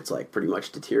around it's like pretty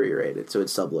much deteriorated. So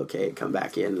it's sublocate, come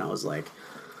back in, and I was like,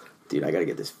 dude, I got to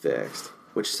get this fixed,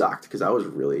 which sucked because I was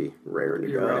really raring to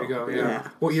go. You're ready to go. Yeah.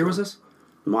 What year was this?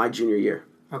 My junior year.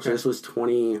 Okay. So this was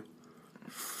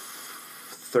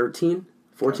 2013,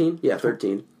 14. Yeah,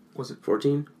 13. Was it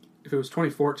 14? If it was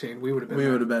 2014, we would have been. We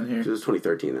there. would have been here. It was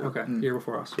 2013 then. Okay, year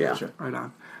before us. Yeah. Gotcha. Right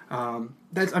on.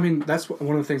 That's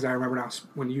one of the things I remember now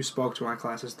when you spoke to my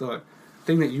class is the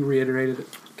thing that you reiterated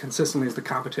consistently is the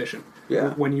competition.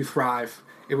 Yeah. When you thrive,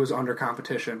 it was under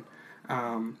competition.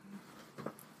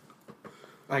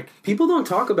 People don't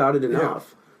talk about it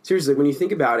enough. Seriously, when you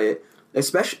think about it,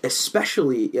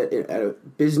 especially at a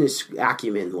business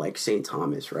acumen like St.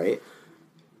 Thomas, right?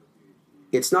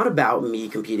 It's not about me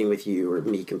competing with you or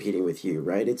me competing with you,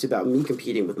 right? It's about me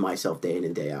competing with myself day in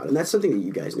and day out. And that's something that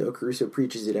you guys know. Caruso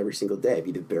preaches it every single day.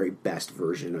 Be the very best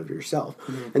version of yourself.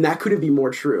 Mm-hmm. And that couldn't be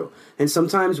more true. And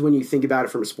sometimes when you think about it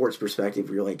from a sports perspective,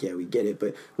 you're like, yeah, we get it.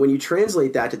 But when you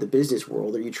translate that to the business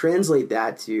world or you translate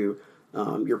that to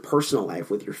your personal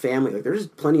life with your family, like there's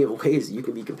plenty of ways that you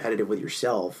can be competitive with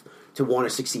yourself to want to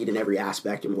succeed in every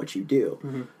aspect in what you do.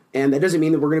 Mm-hmm. And that doesn't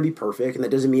mean that we're going to be perfect, and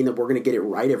that doesn't mean that we're going to get it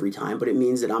right every time, but it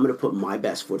means that I'm going to put my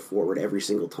best foot forward every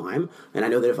single time. And I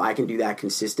know that if I can do that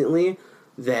consistently,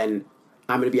 then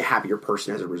I'm going to be a happier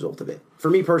person as a result of it. For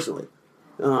me personally.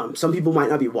 Some people might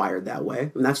not be wired that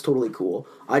way, and that's totally cool.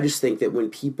 I just think that when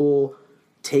people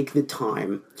take the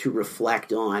time to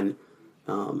reflect on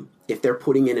if they're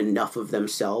putting in enough of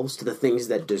themselves to the things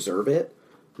that deserve it,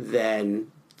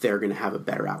 then they're going to have a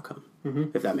better outcome.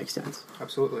 Mm-hmm. If that makes sense.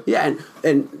 Absolutely. Yeah,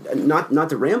 and not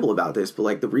to ramble about this, but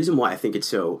like the reason why I think it's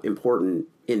so important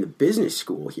in the business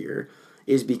school here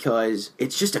is because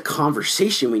it's just a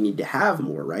conversation we need to have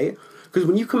more, right? Because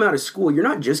when you come out of school, you're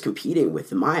not just competing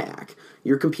with the MIAC.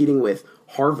 You're competing with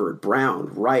Harvard,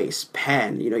 Brown, Rice,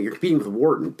 Penn. You're competing with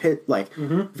Wharton, Pitt,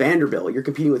 Vanderbilt. You're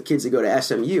competing with kids that go to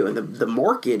SMU. And the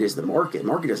market is the market.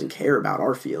 Market doesn't care about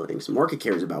our feelings. The market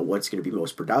cares about what's going to be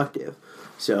most productive.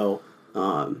 So,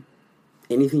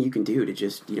 anything you can do to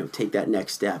just take that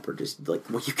next step, or just like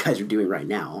what you guys are doing right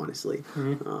now, honestly.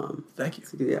 Mm-hmm. Thank you.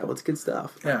 Yeah, well, it's good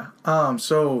stuff. Yeah.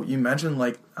 So you mentioned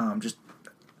just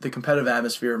the competitive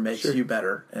atmosphere makes you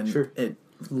better, and it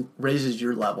raises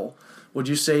your level. Would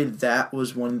you say that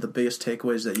was one of the biggest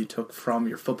takeaways that you took from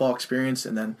your football experience,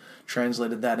 and then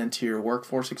translated that into your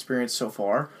workforce experience so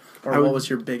far? Or what was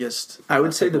your biggest? I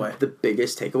would say the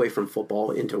biggest takeaway from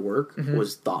football into work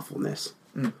was thoughtfulness.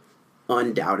 Mm.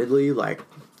 Undoubtedly,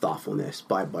 thoughtfulness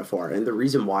by far, and the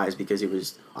reason why is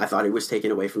because I thought it was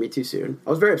taken away from me too soon. I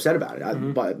was very upset about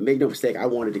it. But make no mistake, I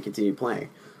wanted to continue playing.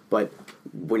 But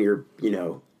when your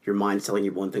mind's telling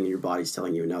you one thing and your body's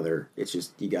telling you another, it's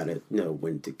just you got to know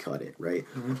when to cut it, right?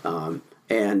 Mm-hmm.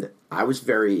 And I was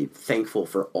very thankful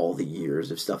for all the years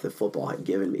of stuff that football had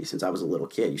given me since I was a little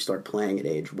kid. You start playing at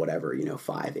age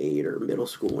 5, 8, or middle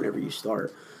school, whenever you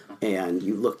start, and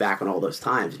you look back on all those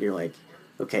times and you're like,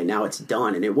 okay, now it's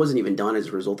done. And it wasn't even done as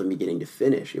a result of me getting to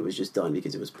finish. It was just done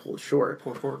because it was pulled short.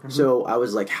 Mm-hmm. So I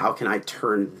was like, how can I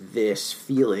turn this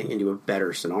feeling into a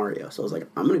better scenario? So I was like,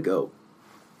 I'm going to go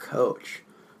coach.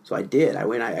 So I did.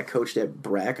 I coached at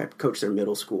Breck. I coached their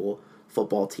middle school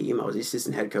football team. I was the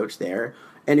assistant head coach there.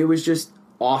 And it was just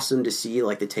awesome to see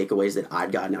the takeaways that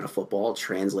I'd gotten out of football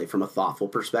translate from a thoughtful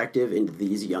perspective into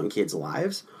these young kids'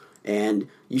 lives. And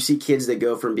you see kids that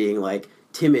go from being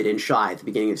timid and shy at the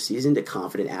beginning of the season to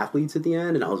confident athletes at the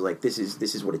end, and I was like, this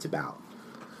is what it's about.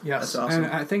 Yes, that's awesome.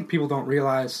 And I think people don't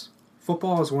realize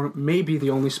football is maybe the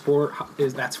only sport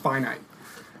that's finite.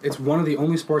 It's one of the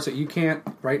only sports that you can't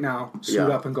right now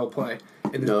suit up and go play.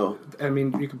 And no, I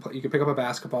mean you can pick up a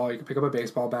basketball, you can pick up a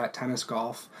baseball bat, tennis,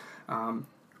 golf. Can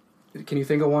you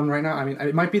think of one right now? I mean,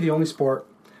 it might be the only sport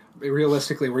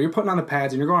realistically where you're putting on the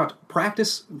pads and you're going out to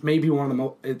practice. Maybe one of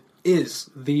the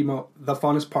the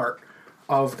funnest part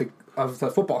of the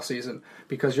football season,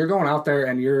 because you're going out there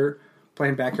and you're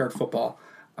playing backyard football.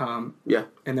 And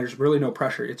there's really no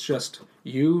pressure. It's just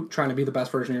you trying to be the best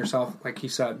version of yourself, like he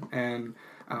said. And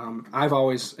I've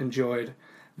always enjoyed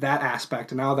that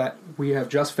aspect. And now that we have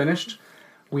just finished,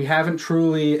 it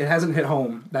hasn't hit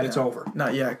home that it's over.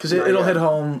 Not yet, because it'll hit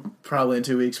home probably in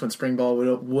 2 weeks when spring ball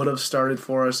would have started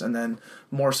for us, and then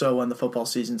more so when the football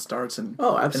season starts in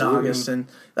August. And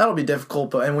that'll be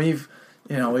difficult, and we've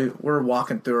we're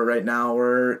walking through it right now.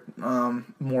 We're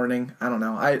morning. I don't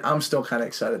know. I'm still kind of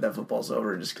excited that football's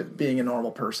over. Just 'cause being a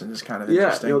normal person is kind of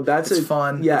interesting. It's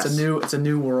fun. Yes. It's a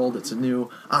new world. It's a new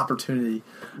opportunity.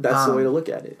 That's the way to look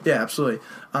at it. Yeah, absolutely.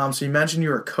 So you mentioned you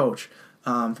were a coach.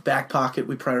 The back pocket,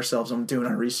 we pride ourselves on doing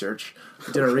our research.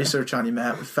 We did our research on you,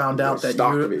 Matt. We found out that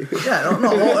Stalked you. me. Yeah,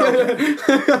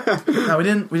 okay. No, we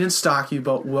didn't stalk you,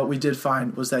 but what we did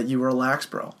find was that you were a lax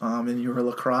bro, and you were a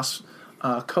lacrosse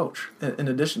coach in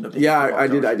addition to being. Yeah, a I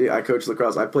coach. did. I coached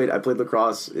lacrosse. I played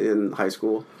lacrosse in high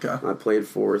school. Okay. I played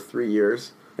for 3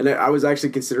 years, and I was actually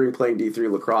considering playing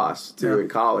D3 lacrosse too in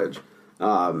college.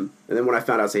 And then when I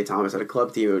found out St. Thomas had a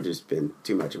club team, it would just been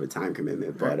too much of a time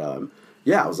commitment. But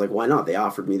yeah, I was like, why not? They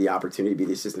offered me the opportunity to be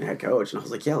the assistant head coach, and I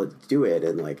was like, yeah, let's do it.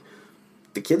 And like,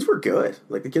 the kids were good.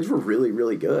 Like, the kids were really,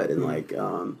 really good, and like,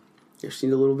 they just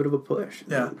needed a little bit of a push.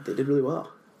 Yeah. And they did really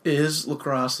well. Is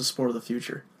lacrosse the sport of the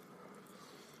future?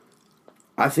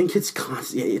 I think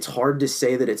it's hard to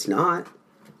say that it's not.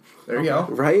 There you go.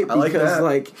 Right? I like because that.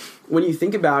 like, when you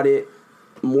think about it,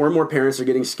 more and more parents are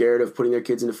getting scared of putting their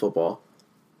kids into football,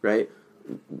 right?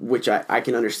 Which I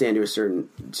can understand to a certain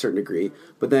degree.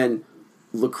 But then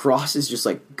lacrosse is just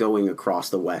like going across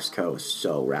the West Coast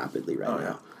so rapidly right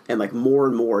now. And like more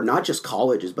and more, not just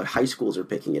colleges, but high schools are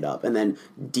picking it up. And then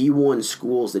D1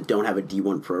 schools that don't have a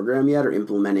D1 program yet are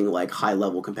implementing like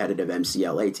high-level competitive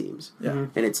MCLA teams. Yeah.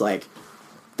 And it's like,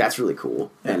 that's really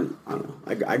cool. Yeah. And I don't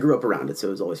know, I grew up around it, so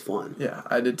it was always fun. Yeah,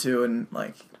 I did too. And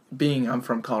like I'm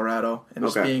from Colorado, and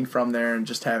just being from there and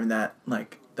just having that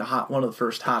like one of the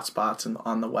first hot spots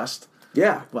on the West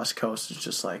Coast is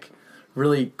just like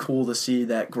really cool to see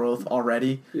that growth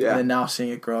already. Yeah. And then now seeing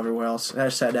it grow everywhere else. I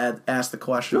just had to ask the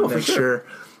question to make sure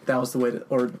that was the way to,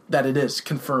 or that it is.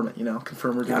 Confirm it,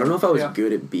 confirm or I don't know if I was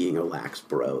good at being a lax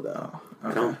bro, though.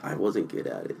 Okay. I wasn't good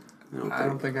at it. I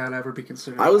don't think I'd ever be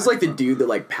considered. I was like the dude that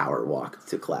like power walked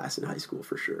to class in high school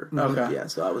for sure. Okay. Yeah,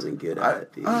 so I wasn't good at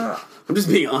it. I'm just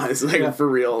being honest, like for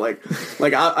real. Like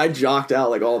I jocked out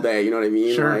like all day. You know what I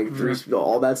mean? Sure. Like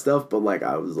all that stuff. But like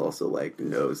I was also like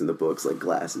nose in the books, like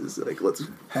glasses. Like let's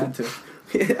had to.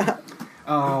 Yeah.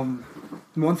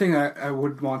 One thing I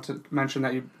would want to mention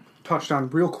that you touched on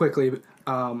real quickly,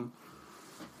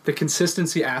 the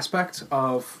consistency aspect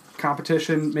of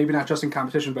competition, maybe not just in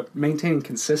competition, but maintaining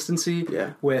consistency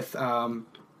with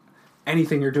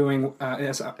anything you're doing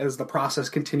as the process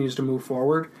continues to move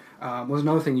forward was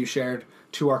another thing you shared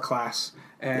to our class.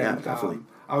 And definitely.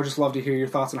 I would just love to hear your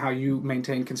thoughts on how you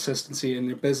maintain consistency in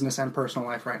your business and personal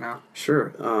life right now.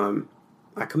 Sure.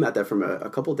 I come at that from a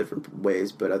couple different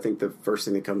ways, but I think the first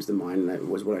thing that comes to mind, and that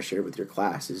was what I shared with your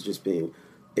class, is just being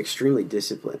extremely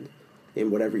disciplined in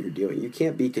whatever you're doing. You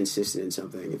can't be consistent in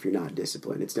something if you're not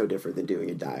disciplined. It's no different than doing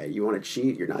a diet. You want to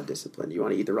cheat, you're not disciplined. You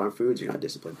want to eat the wrong foods, you're not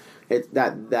disciplined.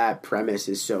 That premise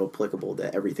is so applicable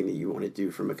to everything that you want to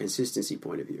do from a consistency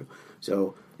point of view.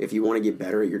 So if you want to get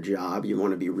better at your job, you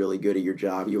want to be really good at your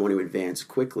job, you want to advance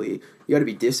quickly, you got to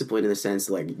be disciplined in the sense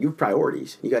that, like, you have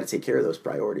priorities. You got to take care of those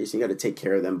priorities. You got to take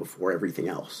care of them before everything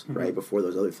else, right? Before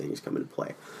those other things come into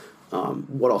play.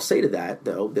 What I'll say to that,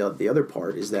 though, the other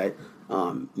part is that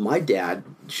my dad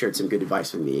shared some good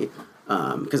advice with me,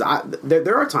 because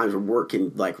there are times where work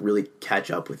can like really catch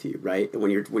up with you, right? And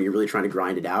when you're really trying to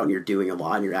grind it out and you're doing a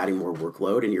lot and you're adding more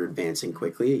workload and you're advancing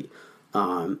quickly.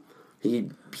 He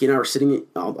and I were sitting.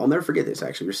 I'll never forget this.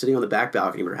 Actually, we were sitting on the back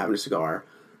balcony. We were having a cigar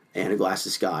and a glass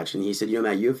of scotch, and he said,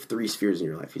 Matt, you have 3 spheres in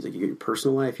your life. He's like, you have your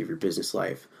personal life, you have your business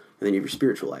life, and then you have your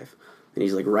spiritual life. And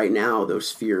he's like, right now, those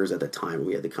spheres at the time when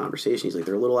we had the conversation, he's like,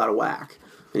 they're a little out of whack.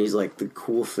 And he's like, the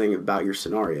cool thing about your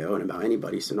scenario and about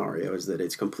anybody's scenario is that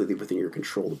it's completely within your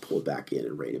control to pull it back in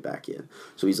and rein it back in.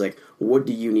 So he's like, what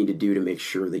do you need to do to make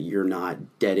sure that you're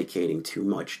not dedicating too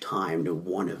much time to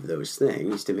one of those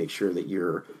things to make sure that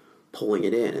you're pulling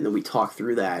it in? And then we talked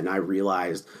through that, and I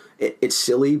realized it's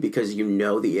silly because you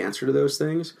know the answer to those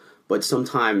things, but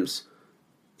sometimes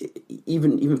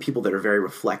even people that are very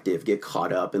reflective get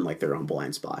caught up in like their own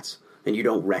blind spots, and you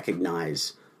don't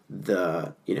recognize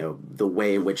the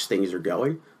way in which things are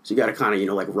going. So you got to kind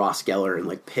of, like Ross Geller and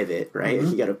like pivot, right?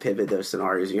 Mm-hmm. You got to pivot those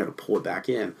scenarios, and you got to pull it back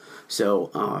in.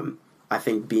 So I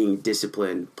think being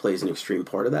disciplined plays an extreme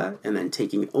part of that. And then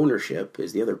taking ownership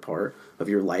is the other part of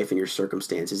your life and your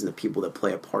circumstances and the people that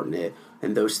play a part in it.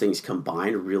 And those things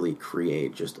combined really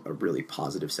create just a really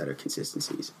positive set of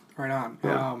consistencies. Right on.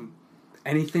 Yeah.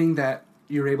 Anything that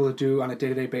you're able to do on a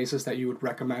day-to-day basis that you would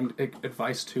recommend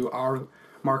advice to our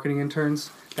marketing interns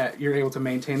that you're able to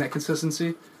maintain that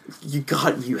consistency?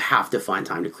 You have to find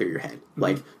time to clear your head.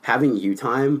 Like having you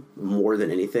time more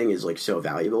than anything is like so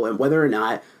valuable. And whether or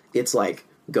not it's like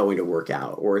going to work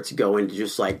out, or it's going to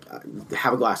just like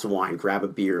have a glass of wine, grab a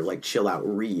beer, like chill out,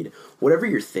 read, whatever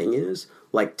your thing is.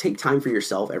 Like, take time for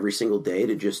yourself every single day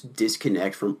to just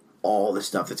disconnect from all the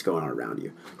stuff that's going on around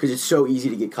you, because it's so easy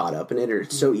to get caught up in it, or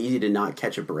it's so easy to not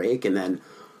catch a break, and then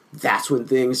that's when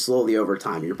things slowly over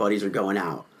time, your buddies are going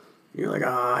out, and you're like,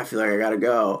 oh, I feel like I gotta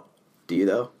go. Do you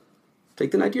though?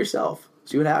 Take the night to yourself,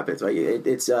 see what happens. Like,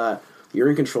 it's you're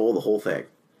in control of the whole thing,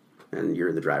 and you're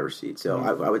in the driver's seat. So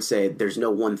I would say there's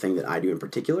no one thing that I do in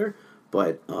particular,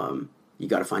 but you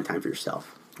got to find time for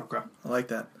yourself. Okay. I like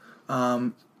that.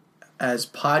 As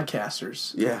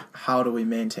podcasters, Yeah. how do we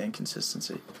maintain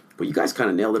consistency? But you guys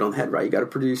kind of nailed it on the head, right? You got to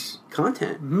produce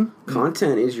content.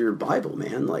 Content is your Bible,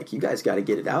 man. Like, you guys got to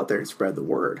get it out there and spread the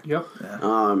word. Yep.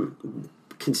 Yeah.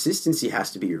 Consistency has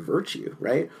to be your virtue,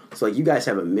 right? So, like, you guys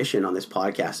have a mission on this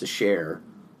podcast to share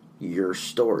your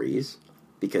stories,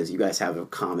 because you guys have a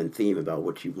common theme about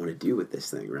what you want to do with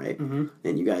this thing, right?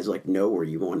 And you guys, like, know where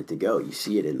you want it to go. You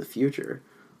see it in the future.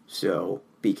 So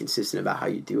be consistent about how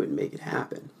you do it and make it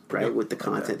happen, right? Yep. With the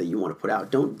content that you want to put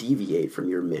out. Don't deviate from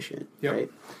your mission, Yep. right?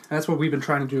 And that's what we've been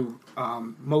trying to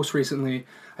do most recently.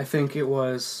 I think it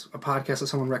was a podcast that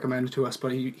someone recommended to us,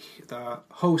 but the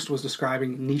host was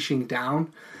describing niching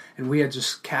down, and we had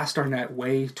just cast our net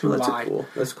way too wide.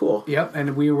 That's cool. Yep,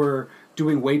 and we were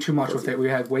doing way too much with it. We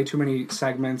had way too many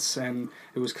segments, and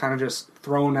it was kind of just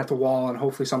thrown at the wall, and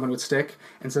hopefully something would stick,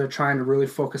 instead of trying to really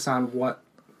focus on what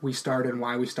we started and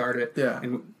why we started. Yeah.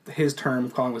 And his term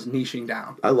of calling was niching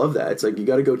down. I love that. It's like, you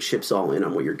got to go chips all in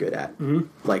on what you're good at.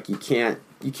 Like, you can't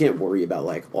worry about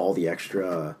like all the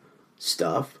extra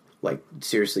stuff. Like,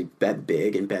 seriously, bet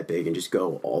big and just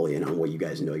go all in on what you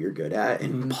guys know you're good at,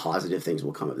 and positive things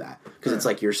will come of that. Because it's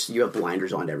like you have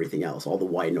blinders on to everything else. All the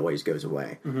white noise goes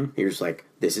away. And you're just like,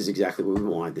 this is exactly what we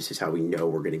want. This is how we know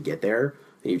we're going to get there.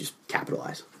 And you just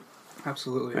capitalize.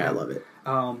 Absolutely. Right, I love it.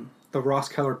 The Ross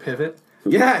Keller pivot.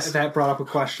 Yes. That brought up a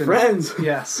question. Friends.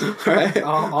 Yes. Right.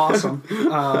 Awesome.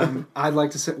 I'd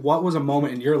like to say, what was a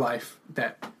moment in your life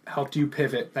that helped you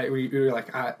pivot, that you were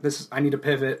like, I need to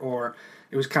pivot, or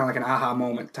it was kind of like an aha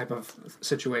moment type of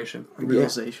situation?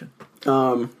 Realization.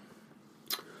 I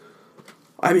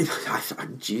mean, I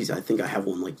think I have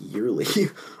one like yearly.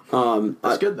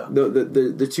 That's good though.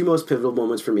 The two most pivotal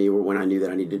moments for me were when I knew that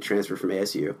I needed to transfer from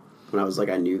ASU. When I was like,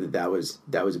 I knew that was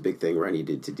a big thing where I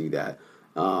needed to do that.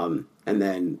 And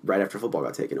then right after football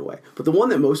got taken away. But the one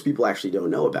that most people actually don't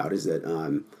know about is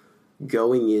that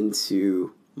going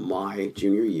into my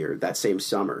junior year, that same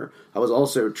summer, I was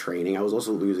also training. I was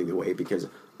also losing the weight because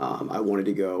I wanted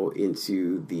to go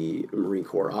into the Marine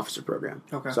Corps officer program.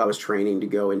 Okay. So I was training to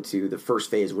go into the first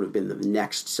phase, would have been the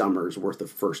next summer's worth of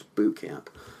first boot camp.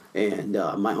 And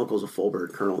my uncle's a full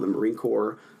bird colonel in the Marine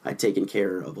Corps. I'd taken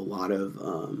care of a lot of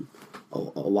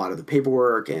the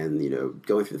paperwork and,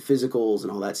 going through the physicals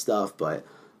and all that stuff. But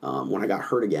when I got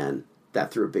hurt again,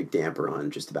 that threw a big damper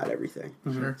on just about everything.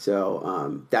 Sure.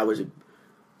 So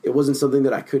it wasn't something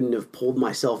that I couldn't have pulled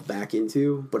myself back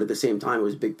into, but at the same time, it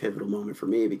was a big pivotal moment for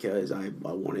me because I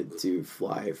wanted to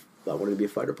fly. I wanted to be a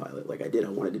fighter pilot like I did. I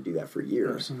wanted to do that for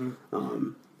years.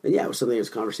 And yeah, it was something, it was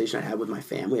a conversation I had with my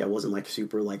family. I wasn't like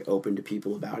super like open to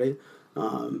people about it.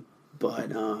 But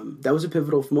that was a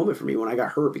pivotal moment for me when I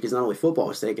got hurt, because not only football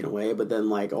was taken away, but then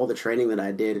like all the training that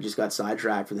I did, it just got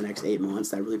sidetracked for the next 8 months.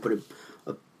 That really put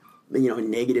a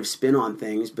negative spin on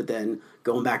things. But then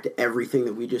going back to everything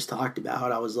that we just talked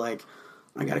about, I was like,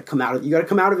 you got to come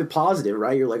out of it positive,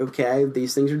 right? You're like, okay,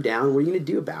 these things are down. What are you going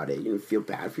to do about it? You going to feel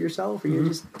bad for yourself, or you going to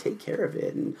just take care of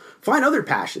it and find other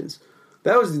passions?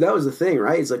 That was the thing,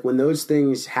 right? It's like when those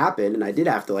things happened, and I did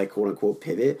have to like quote unquote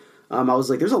pivot. I was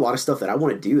like, there's a lot of stuff that I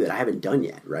want to do that I haven't done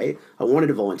yet, right? I wanted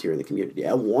to volunteer in the community.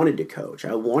 I wanted to coach.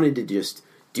 I wanted to just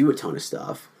do a ton of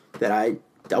stuff that I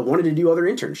wanted to do other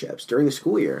internships during the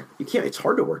school year. You can't. It's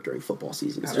hard to work during football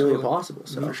season. It's Absolutely. really impossible.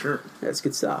 So For sure. that's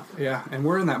good stuff. Yeah, and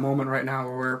we're in that moment right now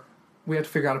where we have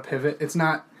to figure out a pivot. It's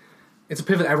a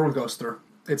pivot everyone goes through.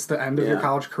 It's the end of your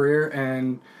college career,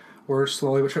 and we're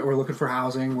looking for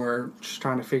housing. We're just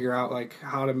trying to figure out like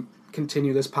how to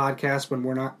continue this podcast when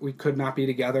we could not be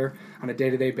together on a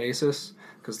day-to-day basis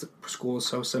because the school is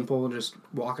so simple, just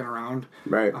walking around.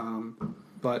 Right.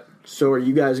 But So are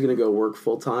you guys going to go work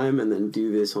full-time and then do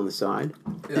this on the side?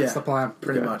 that's the plan.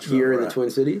 Pretty Okay. much. Here in the Right. Twin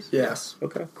Cities? Yes.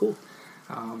 Okay, cool.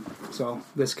 So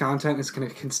this content is going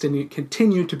to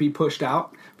continue to be pushed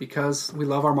out because we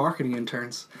love our marketing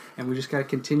interns, and we just got to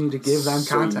continue to give them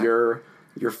So content. you're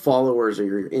your followers are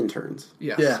your interns.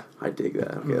 Yes. Yeah. I dig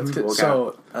that. Okay, that's cool. Okay.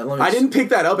 So let me I didn't pick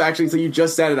that up actually until you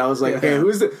just said it. I was like, okay,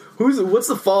 what's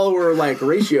the follower like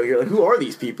ratio here? Like, who are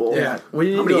these people? Yeah.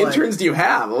 We How need many to, interns do you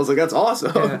have? I was like, that's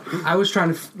awesome. Yeah. I was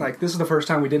trying to this is the first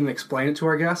time we didn't explain it to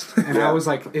our guest, and I was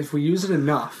like, if we use it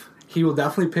enough, he will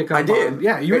definitely pick up. I did. On,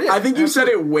 yeah, you did. I think you said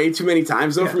it way too many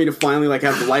times though Yeah. for me to finally like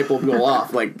have the light bulb go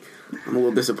off. Like, I'm a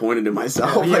little disappointed in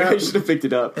myself. Yeah. Like, I should have picked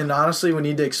it up. And honestly, we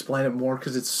need to explain it more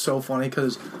because it's so funny.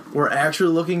 Because we're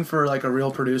actually looking for like a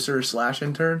real producer /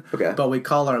 intern. Okay. But we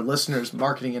call our listeners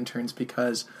marketing interns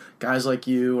because guys like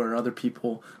you or other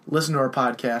people listen to our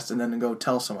podcast and then go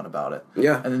tell someone about it.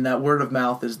 Yeah. And then that word of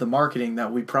mouth is the marketing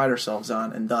that we pride ourselves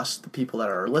on, and thus the people that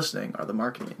are listening are the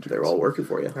marketing interns. They're all working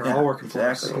for you. They're Yeah, all working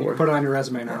exactly. for us. You put it on your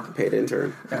resume now. Paid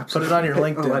intern. Yeah, put it on your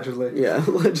LinkedIn. Allegedly. Yeah,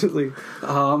 allegedly.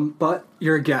 But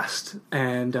you're a guest,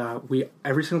 and we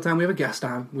every single time we have a guest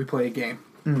on, we play a game.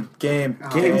 Game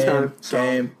time. So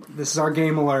Game. this is our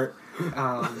game alert.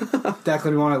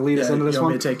 Declan, you want to lead us Yeah, into this you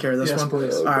one? want me to take care of this Yes, one?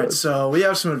 please. All right, so we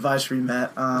have some advice for you,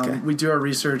 Matt. Okay. We do our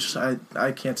research.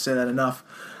 I can't say that enough.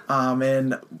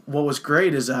 And what was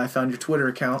great is I found your Twitter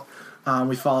account.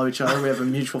 We follow each other. We have a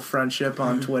mutual friendship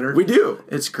on Twitter. We do.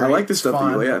 It's great. I like this It's stuff.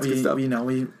 fun. Yeah, it's good stuff.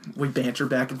 We banter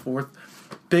back and forth.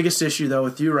 Biggest issue though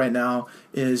with you right now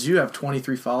is you have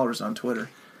 23 followers on Twitter.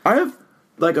 I have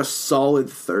like a solid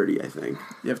 30, I think.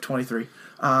 You have 23.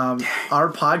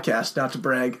 Our podcast, not to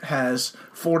brag, has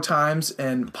 4 times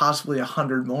and possibly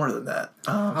 100 more than that.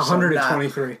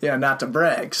 123. Yeah, not to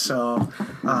brag. So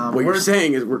What you're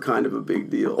saying is we're kind of a big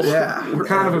deal. yeah, We're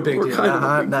kind of a big deal. kind of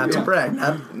a big not to deal.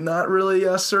 brag. Not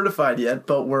really certified yet,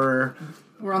 but we're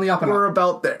on the up and we're up.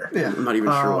 about there. Yeah. I'm not even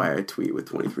sure why I tweet with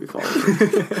 23 followers.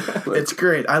 It's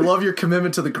great. I love your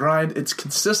commitment to the grind. It's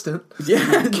consistent.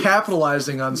 Yeah.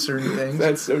 Capitalizing on certain things.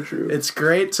 That's so true. It's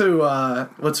great to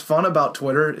what's fun about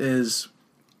Twitter is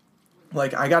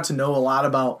like I got to know a lot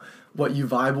about what you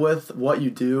vibe with, what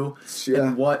you do, Yeah.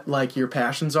 and what like your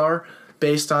passions are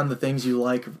based on the things you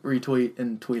like, retweet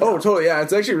and tweet. Oh, out. totally. Yeah,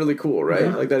 it's actually really cool, right?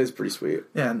 Yeah. Like, that is pretty sweet.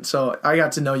 Yeah, and so I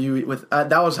got to know you with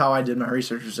that was how I did my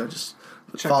research. Was I just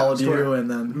Checked followed out his Twitter. you and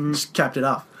then just kept it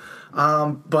up.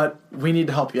 But we need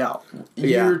to help you out.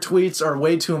 Yeah. Your tweets are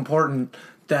way too important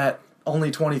that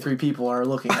only 23 people are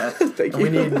looking at. Thank and we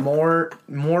you. need more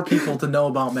people to know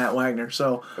about Matt Wagner.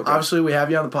 So obviously we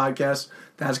have you on the podcast.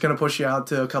 That's going to push you out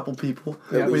to a couple people.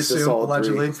 At we least a assume, solid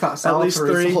allegedly. three. At Solid least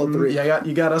three. three. Solid three. Yeah,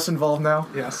 you got us involved now.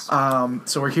 Yes.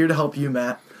 So we're here to help you,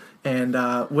 Matt. And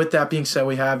with that being said,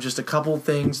 we have just a couple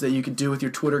things that you could do with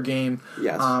your Twitter game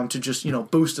Yes. to just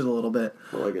boost it a little bit.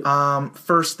 I like it.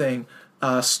 First thing,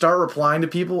 start replying to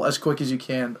people as quick as you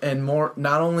can, and more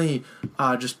not only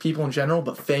just people in general,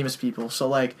 but famous people. So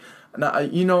like,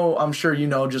 I'm sure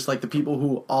just like the people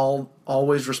who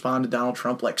always respond to Donald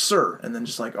Trump, like "Sir," and then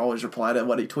just like always reply to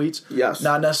what he tweets. Yes.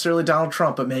 Not necessarily Donald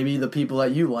Trump, but maybe the people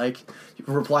that you like, you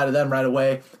reply to them right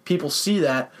away. People see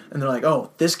that and they're like, "Oh,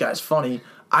 this guy's funny.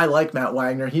 I like Matt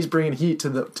Wagner. He's bringing heat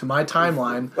to my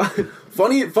timeline."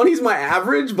 Funny's my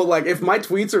average, but like if my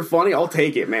tweets are funny, I'll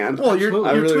take it, man. Well, your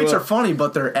I really tweets will. are funny,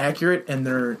 but they're accurate and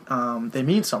they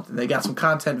mean something. They got some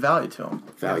content value to them.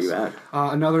 Value add.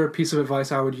 Another piece of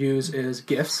advice I would use is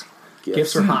GIFs. GIFs.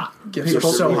 GIFs are hot. GIFs people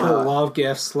are so people hot. love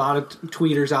GIFs. A lot of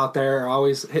tweeters out there are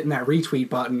always hitting that retweet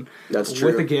button. That's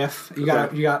true. With a GIF.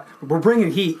 Okay. We're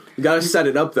bringing heat. You gotta set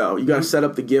it up though. You gotta set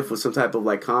up the GIF with some type of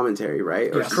like commentary,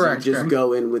 right? Or Yes. you Correct, just correct.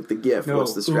 go in with the GIF.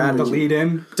 What's the strategy? The lead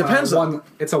in Depends on-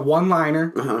 it's a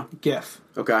one-liner Uh-huh. GIF.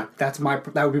 Okay. That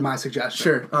would be my suggestion.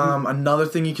 Sure. Another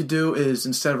thing you could do is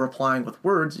instead of replying with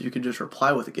words, you could just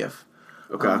reply with a GIF.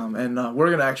 Okay. And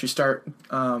we're gonna actually start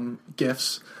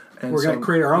GIFs. And We're gonna some-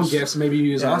 create our own GIFs. Maybe you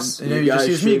use us. And maybe you just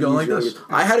use me going like this.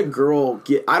 I had a girl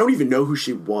get. I don't even know who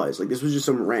she was. Like this was just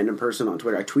some random person on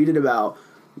Twitter. I tweeted about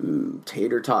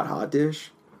tater tot hot dish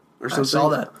or something. I saw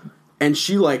that. And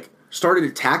she like started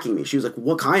attacking me. She was like,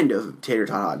 "What kind of tater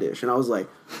tot hot dish?" And I was like,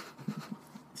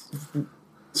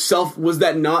 was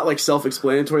that not like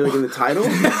self-explanatory like in the title?"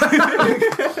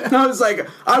 And I was like,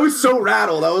 I was so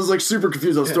rattled. I was like super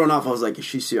confused. I was thrown off. I was like, is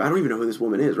she serious? I don't even know who this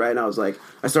woman is, right? And I was like,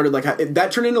 I started like,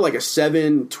 that turned into like a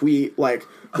 7-tweet like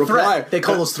reply. Thread. They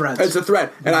call those threads. It's a thread.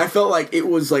 And I felt like it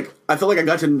was like, I felt like I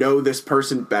got to know this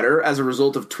person better as a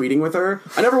result of tweeting with her.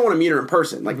 I never want to meet her in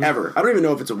person, like ever. I don't even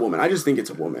know if it's a woman. I just think it's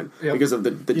a woman Yep. because of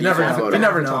the You never default know. photo. You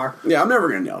never know. Avatar. Yeah, I'm never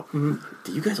going to know.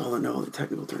 Do you guys all know all the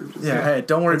technical terms? Yeah, hey,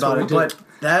 don't worry That's about what it. we But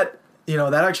that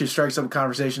that actually strikes up a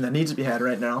conversation that needs to be had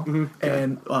right now.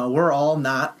 And we're all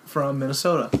not from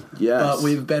Minnesota. Yes. But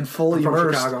we've been fully From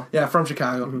immersed. Chicago. Yeah, from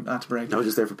Chicago. Not to brag. I was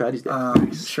just there for Patty's Day.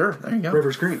 Sure, there you go.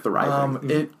 Rivers Green.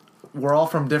 Thriving. we're all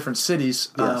from different cities.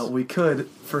 Yes. We could,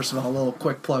 first of all, a little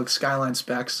quick plug, Skyline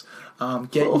Specs.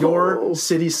 Get your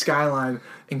city skyline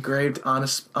engraved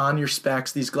on your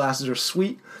specs. These glasses are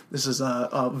sweet. This is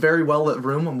a very well lit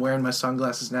room. I'm wearing my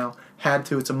sunglasses now. Had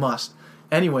to. It's a must.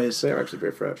 Anyways, They're actually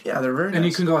very fresh. yeah, they're very And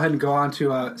nice. you can go ahead and go on to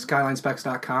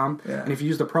skylinespecs.com. Yeah. And if you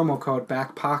use the promo code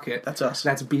BACKPOCKET, That's us.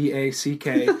 That's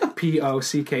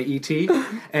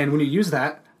BACKPOCKET. And when you use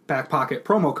that back pocket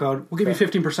promo code, we'll give you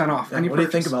 15% off. Yeah, any what do you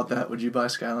think purchase. about that? Would you buy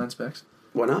Skyline Specs?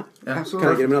 Why not? Yeah. Absolutely.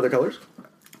 Can I get them in other colors?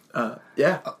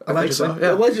 Yeah, I think so. Allegedly.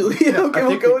 Yeah. Allegedly. Okay, we'll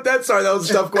think go with that. Sorry, that was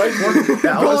a tough question.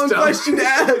 That was Wrong tough. question to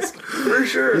ask. For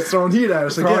sure. It's throwing heat at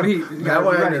us Throwing again. heat. You That gotta be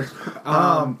way. ready.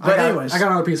 But anyways, I got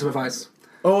another piece of advice.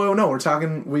 oh no, we're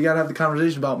talking. We gotta have the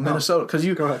conversation about Minnesota because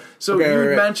you Go ahead. So Okay,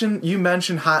 you right.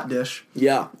 mentioned hot dish.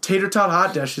 Yeah. Tater tot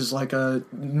hot dish is like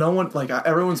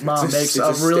everyone's mom It's a- makes it's a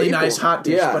a really staple. nice hot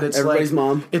dish, Yeah, but it's everybody's like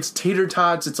mom. it's tater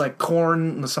tots. It's like corn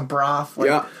and some broth. Like,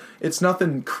 Yeah. it's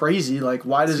nothing crazy. Like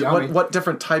why does It's it? yummy. What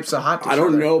different types of hot dish? I are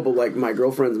don't there? know, but like my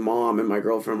girlfriend's mom and my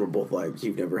girlfriend were both like,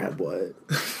 "You've never had what?"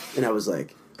 And I was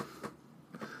like,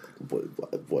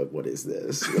 "What is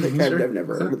this?" Like, I've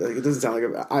never heard of it. It doesn't sound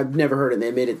like I've never heard it. And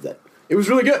they made it that it was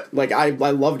really good. Like I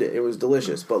loved it. It was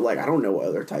delicious. But like I don't know what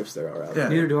other types there are out Yeah. there.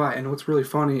 Neither do I. And what's really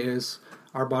funny is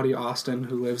our buddy Austin,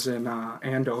 who lives in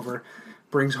Andover,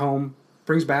 brings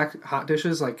back hot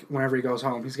dishes. Like whenever he goes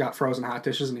home, he's got frozen hot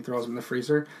dishes and he throws them in the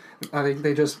freezer. I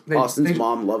think Austin's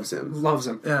mom loves him. loves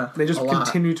him. Yeah, They just a lot.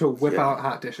 continue to whip Yeah. out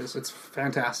hot dishes. It's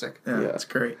fantastic. Yeah, Yeah. it's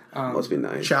great. Must be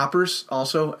nice. Choppers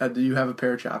also. Do you have a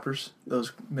pair of choppers?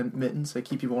 Those mittens that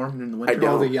keep you warm in the winter. I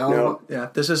don't. the yellow- No. Yeah,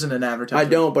 this isn't an advertisement. I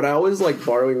don't, but I always like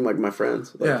borrowing like my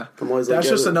friends. Like, Yeah, I'm always like, that's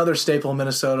yeah, just look. another staple in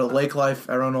Minnesota. Lake life.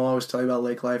 Everyone will always tell you about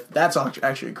lake life. That's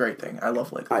actually a great thing. I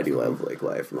love lake life. I do love lake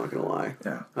life. I'm not gonna lie.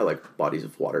 Yeah. I like bodies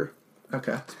of water.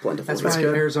 Okay. Plentiful. That's That's why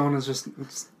good. Arizona's just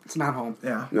it's not home.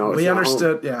 Yeah. No, it's we not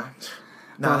understood. Yeah.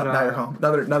 But, Not your home.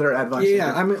 Another advice.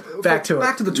 Yeah, I mean, Back to it.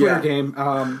 Back to the Twitter Yeah. game.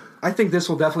 I think this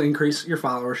will definitely increase your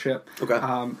followership. Okay.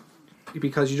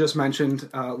 Because you just mentioned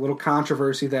a little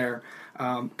controversy there.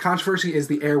 Controversy is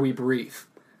the air we breathe.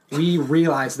 We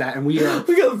realize that, and we are.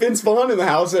 We got Vince Vaughn in the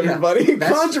house, everybody.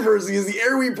 that's- Controversy is the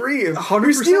air we breathe. 100%.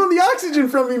 You're stealing the oxygen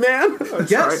from me, man.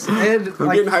 Yes, Sorry. and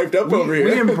I'm getting hyped up over here.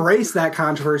 We embrace that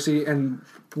controversy, and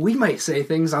we might say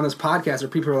things on this podcast where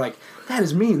people are like, "That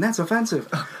is mean. That's offensive."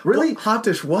 Really, Hot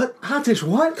dish. What? hot dish?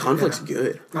 What? Conflict's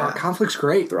good. Conflict's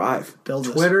great. Thrive. Build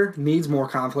this. Twitter needs more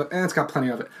conflict, and it's got plenty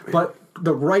of it. But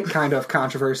the right kind of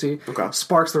controversy Okay.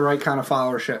 sparks the right kind of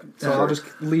followership. So I'll just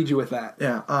lead you with that.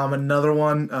 Yeah. Another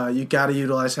one. You got to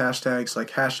utilize hashtags like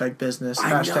hashtag business,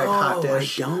 hashtag hot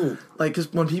dish. I don't. Like,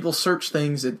 because when people search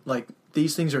things,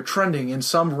 these things are trending in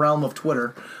some realm of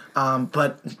Twitter.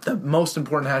 But the most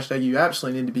important hashtag you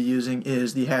absolutely need to be using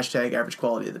is the hashtag average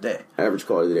quality of the day. Average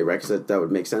quality of the day, right? Because that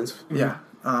would make sense. Yeah.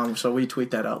 So we tweet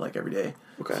that out like every day.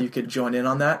 Okay. If you could join in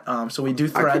on that. So we do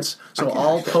threads. I can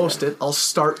I'll hashtag post that. it. I'll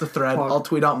start the thread. Plug. I'll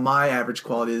tweet out my average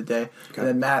quality of the day. And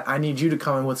then Matt, I need you to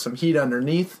come in with some heat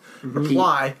underneath.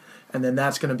 Reply. And then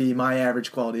that's going to be my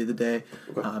average quality of the day.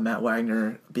 Matt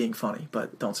Wagner being funny,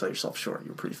 but don't sell yourself short.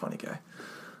 You're a pretty funny guy.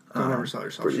 Don't ever sell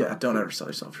yourself short. Yeah, don't ever sell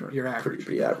yourself short. You're average.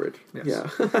 Pretty average. Yes. Yeah.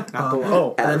 Not the one.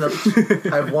 Oh, and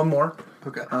then I have one more.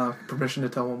 Okay. Permission to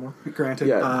tell one more. Granted.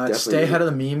 Yeah. Definitely. Stay ahead of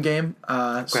the meme game.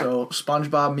 So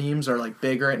SpongeBob memes are like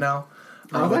big right now.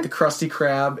 Are With they? the Krusty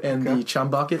Krab and the Chum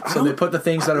Bucket. So don't- they put the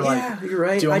things that are Yeah, like. you're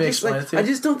right. Do you want me to I just, explain like, it to you? I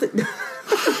just don't think.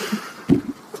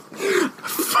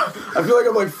 I feel like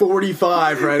I'm like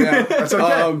 45 right now. That's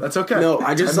okay. That's okay. No,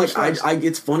 I just I like understand.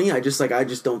 it's funny. I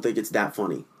just don't think it's that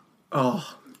funny.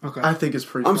 Oh, Okay. I think it's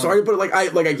pretty. I'm funny. sorry, but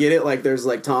I get it. Like there's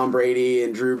like Tom Brady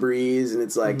and Drew Brees, and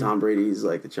it's like Tom Brady's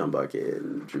like the chum bucket,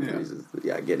 and Drew Brees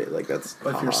is I get it. Like that's. But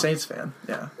if you're a haha. Saints fan,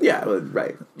 yeah. Yeah, well,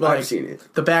 right. Like, I've seen it.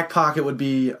 The back pocket would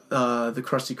be the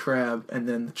Krusty Krab, and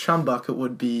then the Chum Bucket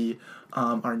would be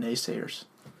our naysayers.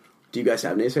 Do you guys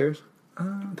have naysayers?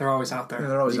 They're always out there.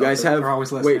 They're always Do you guys out there. have? They're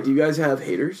always listening. Wait, do you guys have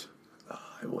haters?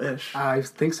 I wish. I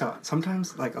think so.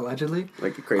 Sometimes, like allegedly,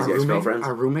 Like crazy ex-girlfriends?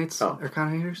 Our roommates Oh. are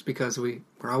kind of haters because we're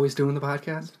always doing the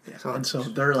podcast. And so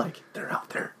they're out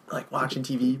there like watching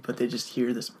TV, but they just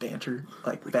hear this banter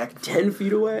like back and 10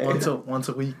 feet away. once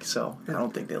a week. So I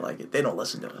don't think they like it. They don't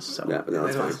listen to us. So No,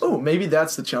 that's fine. oh, maybe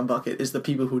that's the Chum Bucket is the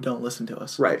people who don't listen to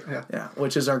us. Right. Yeah. Yeah,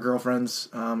 which is our girlfriends,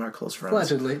 our close friends.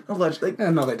 Allegedly.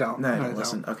 No, they don't. No, No, they they don't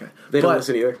listen. don't. Okay, They don't But-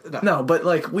 listen either. No, but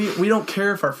like we don't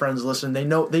care if our friends listen. They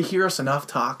know they hear us enough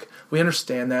talk. We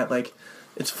understand that. Like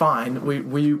it's fine. We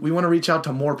want to reach out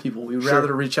to more people. We'd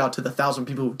rather reach out to the 1,000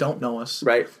 people who don't know us,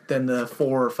 Right. than the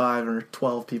 4 or 5 or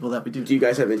 12 people that we do. Do you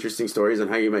guys have interesting stories on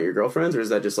how you met your girlfriends, or is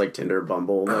that just like Tinder,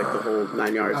 Bumble, like the whole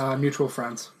 9 yards? Mutual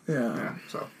friends. Yeah. Yeah.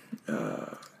 So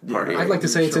Party. I'd like to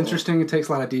say it's Mutual. interesting. It takes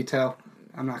a lot of detail.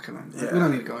 I'm not gonna. Yeah. We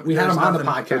don't need to go. We had There's them on the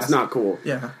nothing- podcast. It's not cool.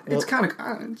 Yeah. It's Well, kind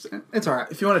of. It's all right.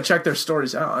 if you want to check their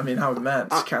stories out, I mean, how we met,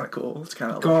 it's kind of cool. It's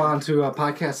kind of Go on to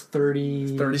podcast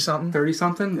 30 30-something?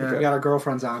 30-something. Yeah. We got our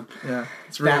girlfriends on. Yeah.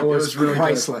 It's really, That it was really good.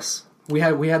 priceless. We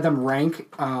had them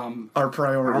rank Our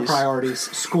priorities. our priorities.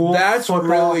 School, That's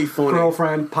football, really funny.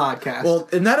 girlfriend, podcast. Well,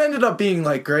 and that ended up being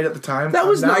like great at the time. That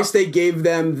was Now- nice. They gave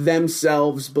them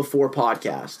themselves before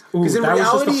podcast. Ooh, in that was just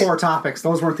reality, the 4 topics.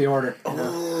 Those weren't the order.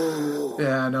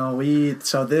 Yeah, no,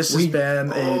 so this has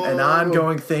been an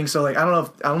ongoing thing. So like, I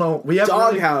don't know. We have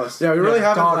Doghouse. Yeah, we really Yeah,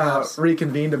 haven't Doghouse.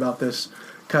 reconvened about this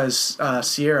because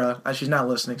Sierra, she's not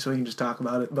listening, so we can just talk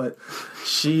about it. But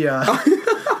she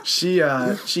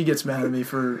she gets mad at me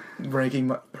for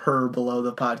ranking her below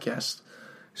the podcast.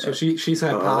 So she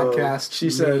said podcast. She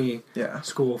said, me, yeah.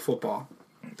 school, football.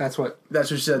 That's what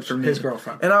That's what she said for me. his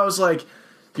girlfriend. And I was like,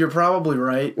 you're probably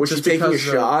right. Was she just taking a because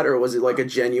of- shot, or was it like a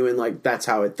genuine, like, that's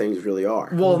how things really are?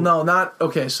 Well, no, not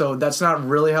okay. So that's not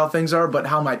really how things are, but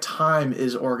how my time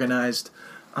is organized.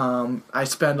 I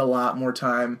spend a lot more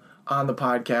time on the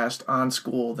podcast, on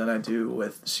school, than I do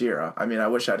with Sierra. I mean, I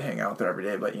wish I'd hang out there every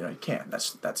day, but you can't.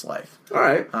 That's life. All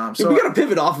right. so- we got to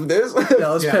pivot off of this. Yeah,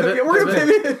 let's Yeah. pivot. Yeah, we're going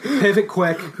to pivot. Pivot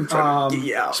quick.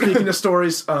 Yeah. Speaking of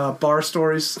stories, bar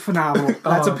stories. Phenomenal.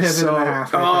 That's a pivot so- and a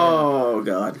half. Right Oh,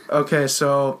 God. Okay,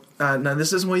 so now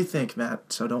this isn't what you think,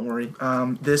 Matt. So don't worry.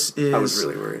 This is. I was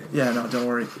really worried. Yeah, no, don't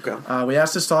worry. Okay. We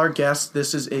asked this to our guests.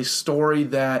 This is a story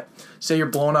that, say you're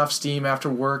blowing off steam after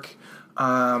work.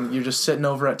 You're just sitting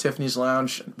over at Tiffany's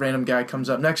Lounge. Random guy comes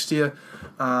up next to you.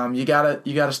 You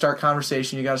gotta start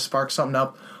conversation. You gotta spark something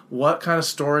up. What kind of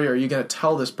story are you gonna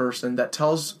tell this person that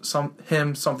tells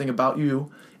him something about you,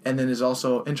 and then is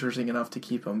also interesting enough to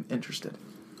keep him interested?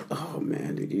 Oh,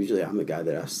 man, dude. Usually I'm the guy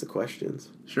that asks the questions.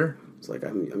 Sure. It's like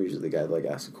I'm usually the guy that, like,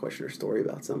 asks a question or story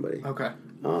about somebody. Okay.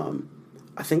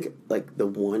 I think, like, the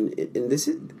one, and this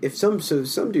is, if some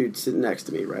dude sitting next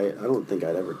to me, right? I don't think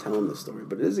I'd ever tell him this story,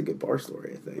 but it is a good bar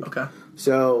story, I think. Okay.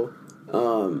 So,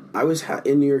 I was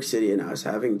in New York City, and I was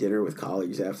having dinner with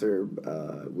colleagues after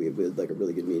we had like a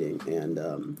really good meeting, and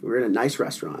we were in a nice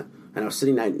restaurant, and I was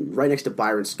sitting right next to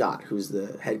Byron Scott, who's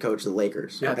the head coach of the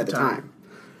Lakers at the time.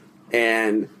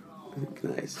 And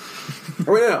nice.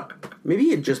 Or wait, no, maybe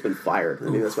he had just been fired.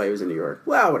 Maybe that's why he was in New York.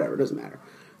 Well, whatever, it doesn't matter.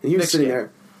 And he was Next sitting game.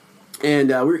 there, and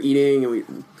we were eating,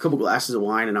 and a couple glasses of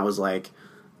wine, and I was like,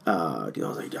 dude, I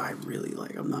was like, I really,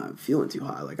 like, I'm not feeling too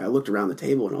hot. Like, I looked around the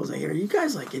table, and I was like, are you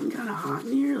guys, like, getting kind of hot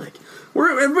in here? Like,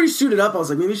 everybody's suited up. I was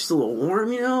like, maybe it's just a little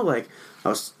warm, Like, I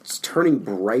was turning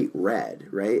bright red,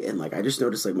 right? And, like, I just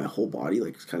noticed, like, my whole body,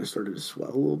 like, kind of started to swell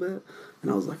a little bit. And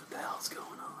I was like, what the hell's going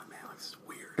on, man? Like, this is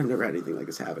weird. I've never had anything like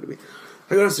this happen to me.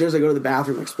 I go downstairs, I go to the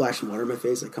bathroom, like, splash some water in my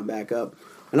face, I come back up.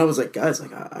 And I was like, guys,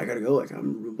 like, I gotta go. Like,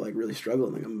 I'm, like, really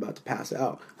struggling. Like, I'm about to pass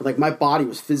out. And, like, my body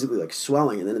was physically, like,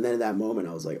 swelling. And then in that moment,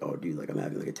 I was like, oh, dude, like, I'm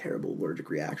having, like, a terrible allergic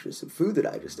reaction to some food that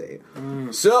I just ate.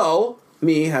 So,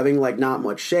 me having, like, not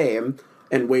much shame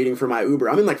and waiting for my Uber,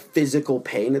 I'm in, like, physical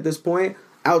pain at this point.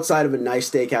 Outside of a nice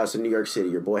steakhouse in New York City,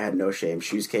 your boy had no shame.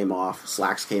 Shoes came off,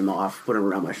 slacks came off, put them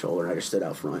around my shoulder, and I just stood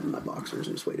out front in my boxers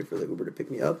and just waited for the Uber to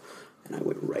pick me up. And I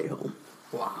went right home.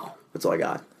 Wow. That's all I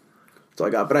got. That's all I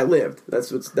got. But I lived. That's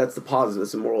the positive.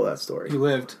 That's the moral of that story. You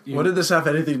lived. What did this have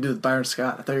anything to do with Byron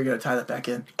Scott? I thought you were going to tie that back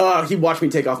in. He watched me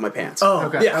take off my pants. Oh,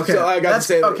 Okay. Yeah, okay. so I got to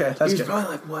say that. Okay, that's he was good.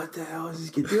 probably like, what the hell is this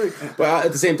kid doing? But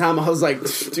at the same time, I was like,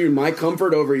 dude, my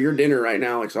comfort over your dinner right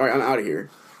now. Like, sorry, I'm out of here.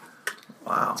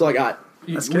 Wow. That's all I got.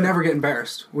 We good. never get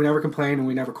embarrassed. We never complain, and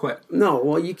we never quit. No,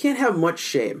 well, you can't have much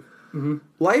shame. Mm-hmm.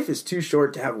 Life is too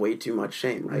short to have way too much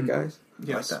shame, right, guys?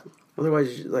 Yes. Like that.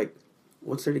 Otherwise, like,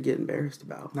 what's there to get embarrassed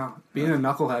about? No. Being a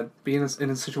knucklehead, being in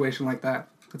a situation like that,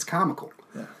 it's comical.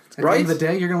 Yeah. At Right? the end of the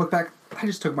day, you're going to look back, I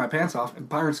just took my pants off, and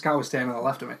Byron Scott was standing on the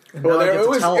left of me. Well, Now I there, get it to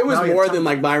was tell- it was now I get more to than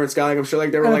like Byron Scott. Like, I'm sure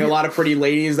like there were like a lot of pretty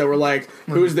ladies that were like,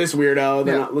 "Who's this weirdo?"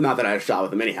 Yeah. Not that I had a shot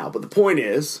with him anyhow. But the point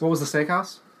is, What was the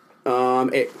steakhouse? I'll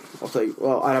tell you.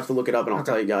 Well, I'd have to look it up and I'll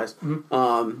tell you guys.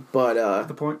 But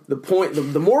The point?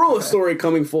 the moral of the story,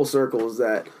 coming full circle, is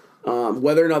that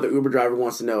whether or not the Uber driver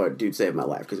wants to know it, dude saved my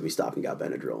life because we stopped and got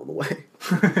Benadryl on the way.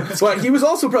 But he was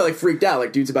also probably like freaked out.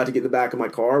 Like, dude's about to get in the back of my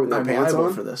car with no I'm pants liable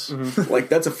on. for this. Like,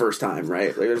 that's a first time, right?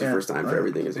 Like, there's a Yeah. first time for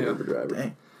everything as an Uber driver.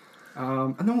 Dang.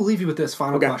 And then we'll leave you with this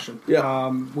final Okay. question.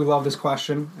 Yeah. We love this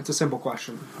question. It's a simple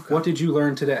question. What did you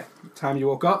learn today? Time you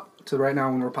woke up to right now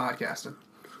when we're podcasting.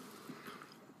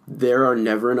 there are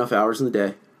never enough hours in the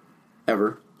day,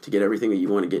 ever, to get everything that you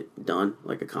want to get done,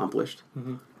 like accomplished.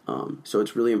 So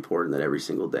it's really important that every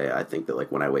single day, I think that like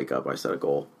when I wake up, I set a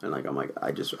goal and like I'm like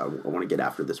I want to get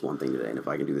after this one thing today, and if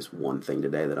I can do this one thing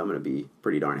today, that I'm going to be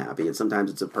pretty darn happy. And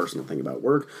sometimes it's a personal thing about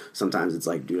work. Sometimes it's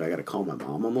like, dude, I got to call my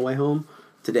mom on the way home.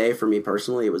 Today, for me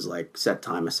personally, it was like set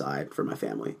time aside for my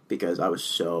family because I was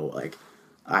so like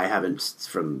I haven't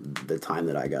from the time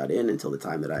that I got in until the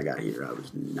time that I got here, I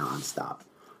was nonstop,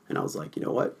 and I was like, you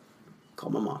know what, call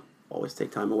my mom. Always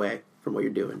take time away from what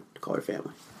you're doing to call your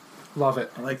family. Love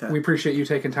it. I like that. We appreciate you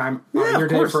taking time Yeah, out of your of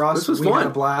day course. for us. This was We fun. had a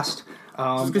blast.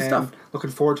 This is good and stuff.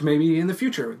 Looking forward to maybe in the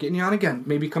future getting you on again.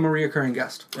 Maybe become a reoccurring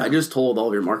guest. I just told all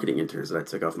of your marketing interns that I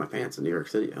took off my pants in New York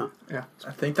City, huh? Yeah.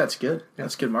 I think that's good.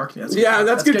 That's good marketing. That's Yeah,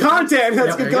 that's good content. That's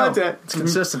Yep, good there you go. content. It's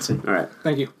consistency. All right.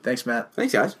 Thank you. Thanks, Matt.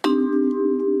 Thanks, guys.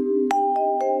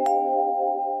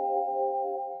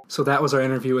 So that was our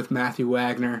interview with Matthew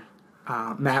Wagner,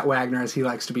 Matt Wagner, as he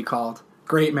likes to be called.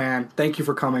 Great man. Thank you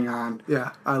for coming on.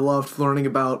 Yeah, I loved learning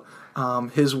about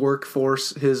his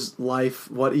workforce, his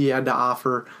life, what he had to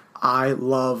offer. I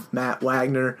love Matt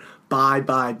Wagner. Bye.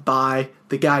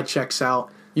 The guy checks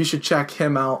out. You should check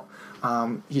him out.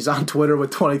 He's on Twitter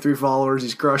with 23 followers.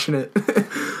 He's crushing it.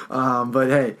 But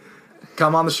hey,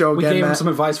 come on the show We again, gave him Matt. some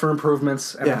advice for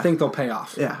improvements, and I Yeah. think they'll pay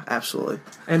off. Yeah, absolutely.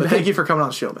 And But hey, thank you for coming on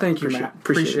the show, man. Thank you, Matt.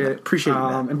 Appreciate it. Appreciate it,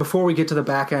 Matt. And before we get to the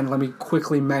back end, let me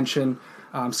quickly mention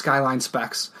Skyline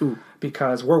Specs,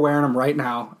 because we're wearing them right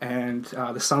now, and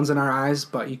the sun's in our eyes,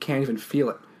 but you can't even feel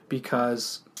it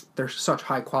because they're such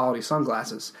high quality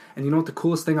sunglasses. And you know what the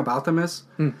coolest thing about them is?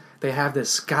 They have this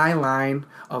skyline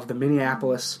of the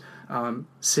Minneapolis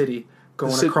city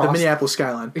going across the Minneapolis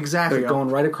skyline. Exactly, There you go. going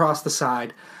right across the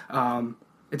side.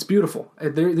 It's beautiful.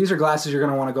 These are glasses you're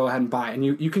going to want to go ahead and buy. And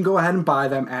you can go ahead and buy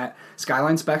them at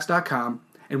skylinespecs.com.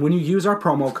 And when you use our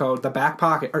promo code, just Back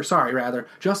Pocket,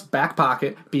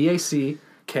 BACKPOCKET,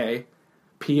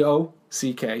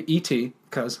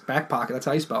 because Back Pocket, that's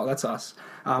how you spell it, that's us.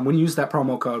 When you use that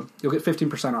promo code, you'll get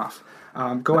 15% off.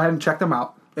 Go ahead and check them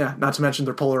out. Yeah, not to mention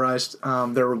they're polarized.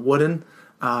 They're wooden,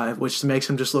 which makes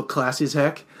them just look classy as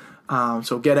heck.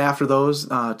 So get after those.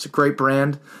 It's a great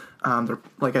brand. They're,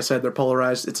 like I said, they're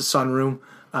polarized. It's a sunroom.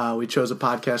 We chose a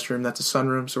podcast room that's a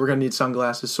sunroom, so we're going to need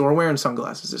sunglasses. So we're wearing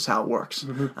sunglasses. This is how it works.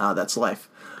 That's life.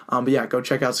 But yeah, go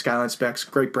check out Skyline Specs.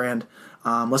 Great brand.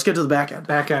 Let's get to the back end.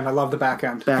 Back end, I love the back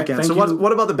end. Back end. Thank So you.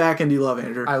 what about the back end do you love,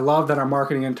 Andrew? I love that our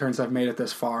marketing interns have made it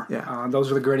this far. Yeah. Those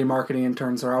are the gritty marketing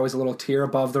interns. They're always a little tier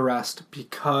above the rest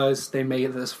because they made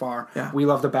it this far. Yeah. We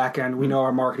love the back end. We know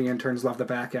our marketing interns love the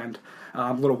back end.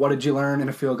 Little what did you learn in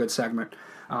a feel-good segment.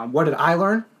 What did I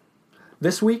learn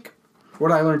this week? What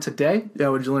did I learn today? Yeah,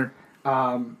 what did you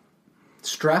learn?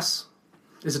 Stress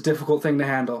is a difficult thing to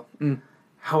handle.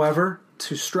 However,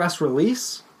 to stress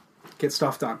release, get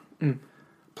stuff done.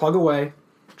 Plug away,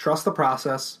 trust the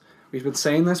process. We've been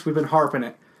saying this, we've been harping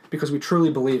it because we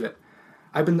truly believe it.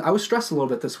 I was stressed a little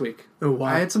bit this week. Oh, wow.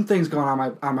 I had some things going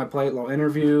on my plate, a little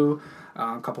interview,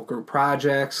 a couple group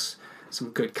projects,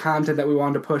 some good content that we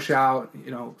wanted to push out,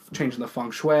 changing the feng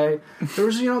shui. There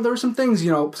were some things,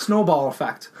 snowball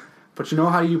effect. But you know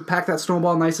how you pack that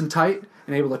snowball nice and tight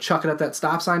and able to chuck it at that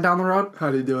stop sign down the road?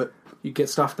 How do you do it? You get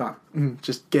stuff done.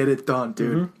 Just get it done,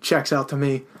 dude. Checks out to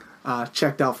me.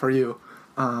 Checked out for you.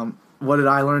 What did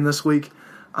I learn this week?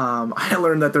 I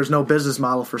learned that there's no business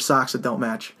model for socks that don't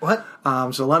match. What?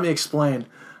 So let me explain.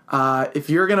 If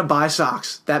you're gonna buy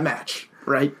socks that match,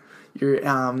 right?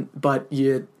 But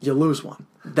you lose one.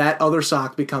 That other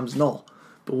sock becomes null.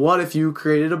 But what if you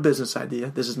created a business idea?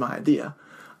 This is my idea.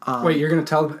 Wait, you're going to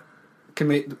tell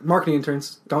marketing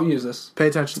interns, don't use this. Pay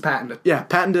attention. It's patented. Yeah,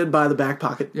 patented by the Back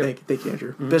Pocket. Yep. Thank you,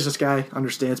 Andrew. Business guy,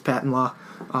 understands patent law.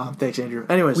 Thanks, Andrew.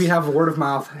 Anyways, We have a word of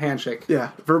mouth handshake.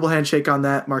 yeah, verbal handshake on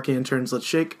that. Marketing interns, let's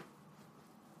shake.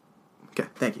 Okay,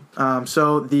 thank you.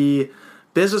 So the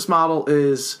business model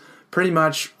is pretty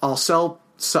much I'll sell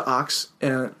socks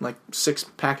in like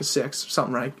 6-pack of 6,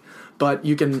 something right. But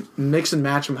you can mix and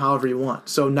match them however you want.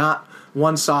 So not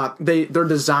one sock. They're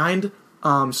designed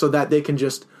so that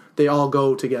they all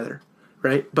go together,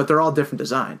 right? But they're all different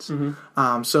designs.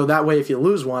 So that way, if you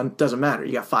lose one, it doesn't matter.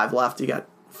 You got 5 left. You got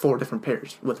 4 different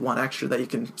pairs with 1 extra that you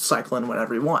can cycle in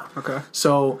whenever you want. Okay.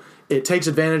 So it takes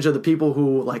advantage of the people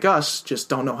who, like us, just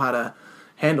don't know how to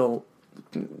handle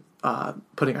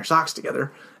putting our socks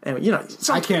together. And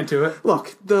I can't do it.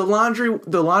 Look, the laundry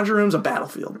room's a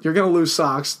battlefield. You're gonna lose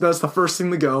socks. That's the first thing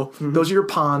to go. Those are your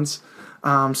pawns.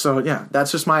 So yeah,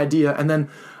 that's just my idea. And then,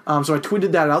 so I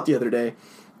tweeted that out the other day,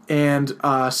 and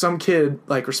some kid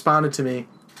responded to me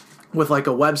with a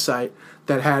website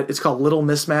that had, it's called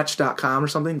littlemismatch.com or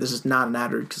something. This is not an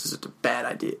ad read because it's a bad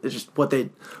idea. It's just what they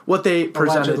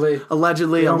presented.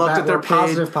 Allegedly, I looked at their we're a page.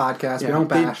 Positive podcast. We don't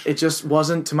bash. It just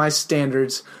wasn't to my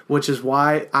standards, which is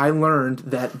why I learned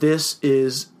that this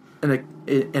is an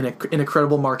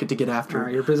incredible market to get after. All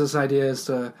right, your business idea is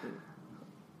to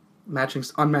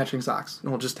unmatching socks.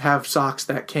 We'll just have socks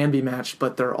that can be matched,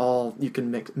 but they're all, you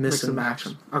can mix and match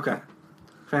them. Okay.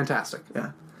 Fantastic.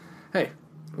 Yeah. Hey,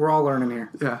 we're all learning here.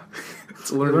 Yeah.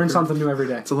 It's a We learning learn curve. something new every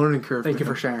day. It's a learning curve. Thank you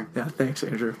man. for sharing. Yeah, thanks,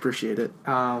 Andrew. Appreciate it.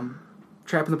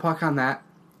 Trapping the puck on that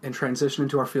and transition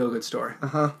into our feel-good story.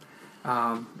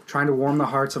 Trying to warm the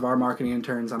hearts of our marketing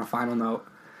interns on a final note.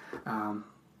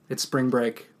 It's spring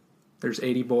break. There's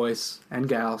 80 boys and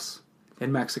gals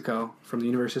in Mexico from the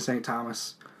University of St.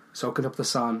 Thomas soaking up the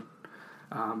sun,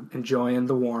 enjoying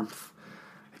the warmth.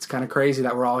 It's kind of crazy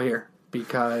that we're all here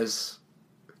because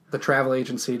the travel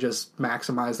agency just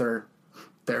maximized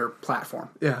their platform.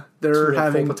 Yeah, to they're their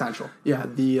having full potential. Yeah,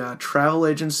 the travel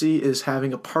agency is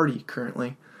having a party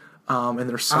currently, and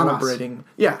they're celebrating.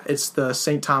 Yeah, it's the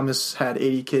St. Thomas had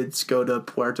 80 kids go to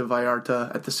Puerto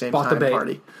Vallarta at the same Bought the time bait.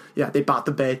 party. Yeah, they bought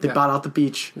the bait. They Yeah. bought out the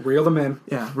beach. Reel them in,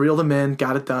 Yeah, reeled them in,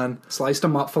 got it done. sliced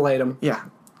them up, filleted them. Yeah,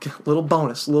 little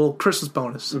bonus, little Christmas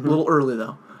bonus. A little early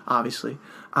though, obviously.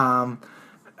 I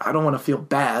don't want to feel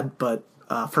bad, but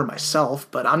for myself,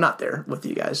 but I'm not there with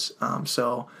you guys.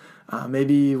 So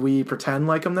maybe we pretend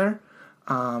like I'm there.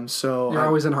 So You're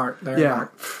always in heart. They're in yeah,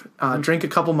 heart. drink a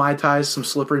couple Mai Tais, some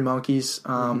Slippery Monkeys.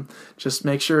 Just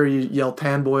make sure you yell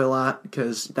Tan Boy a lot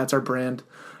because that's our brand.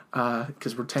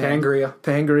 Because we're Tangria.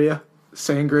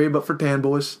 Sangria, but for tan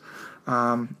boys.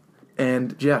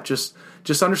 And yeah, just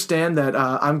understand that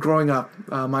I'm growing up.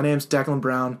 My name's Declan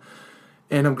Brown,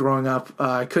 and I'm growing up.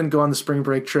 I couldn't go on the spring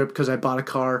break trip because I bought a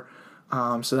car,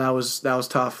 so that was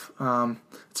tough.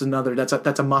 It's another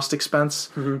that's a must expense.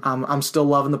 I'm still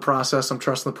loving the process. I'm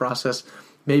trusting the process.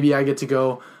 Maybe I get to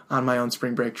go on my own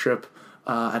spring break trip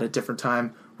at a different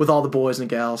time with all the boys and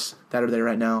gals that are there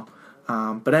right now.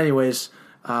 But anyways,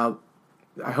 I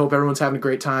hope everyone's having a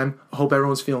great time. I hope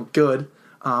everyone's feeling good.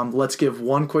 Let's give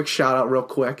one quick shout out real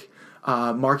quick.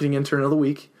 Marketing intern of the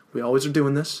week. We always are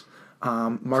doing this.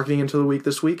 Marketing intern of the week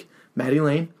this week. Maddie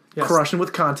Lane. Yes. Crushing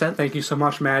with content. Thank you so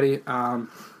much, Maddie.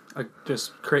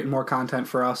 Just creating more content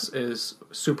for us is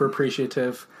super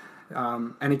appreciative.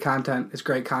 Any content is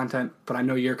great content, but I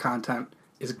know your content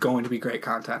is going to be great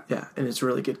content. Yeah, and it's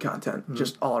really good content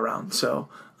just all around. So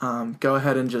go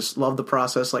ahead and just love the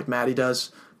process like Maddie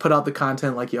does. Put out the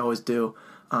content like you always do.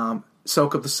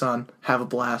 Soak up the sun. Have a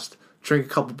blast. Drink a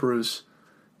couple brews.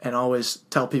 And always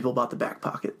tell people about the back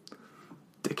pocket.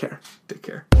 Take care. Take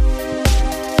care.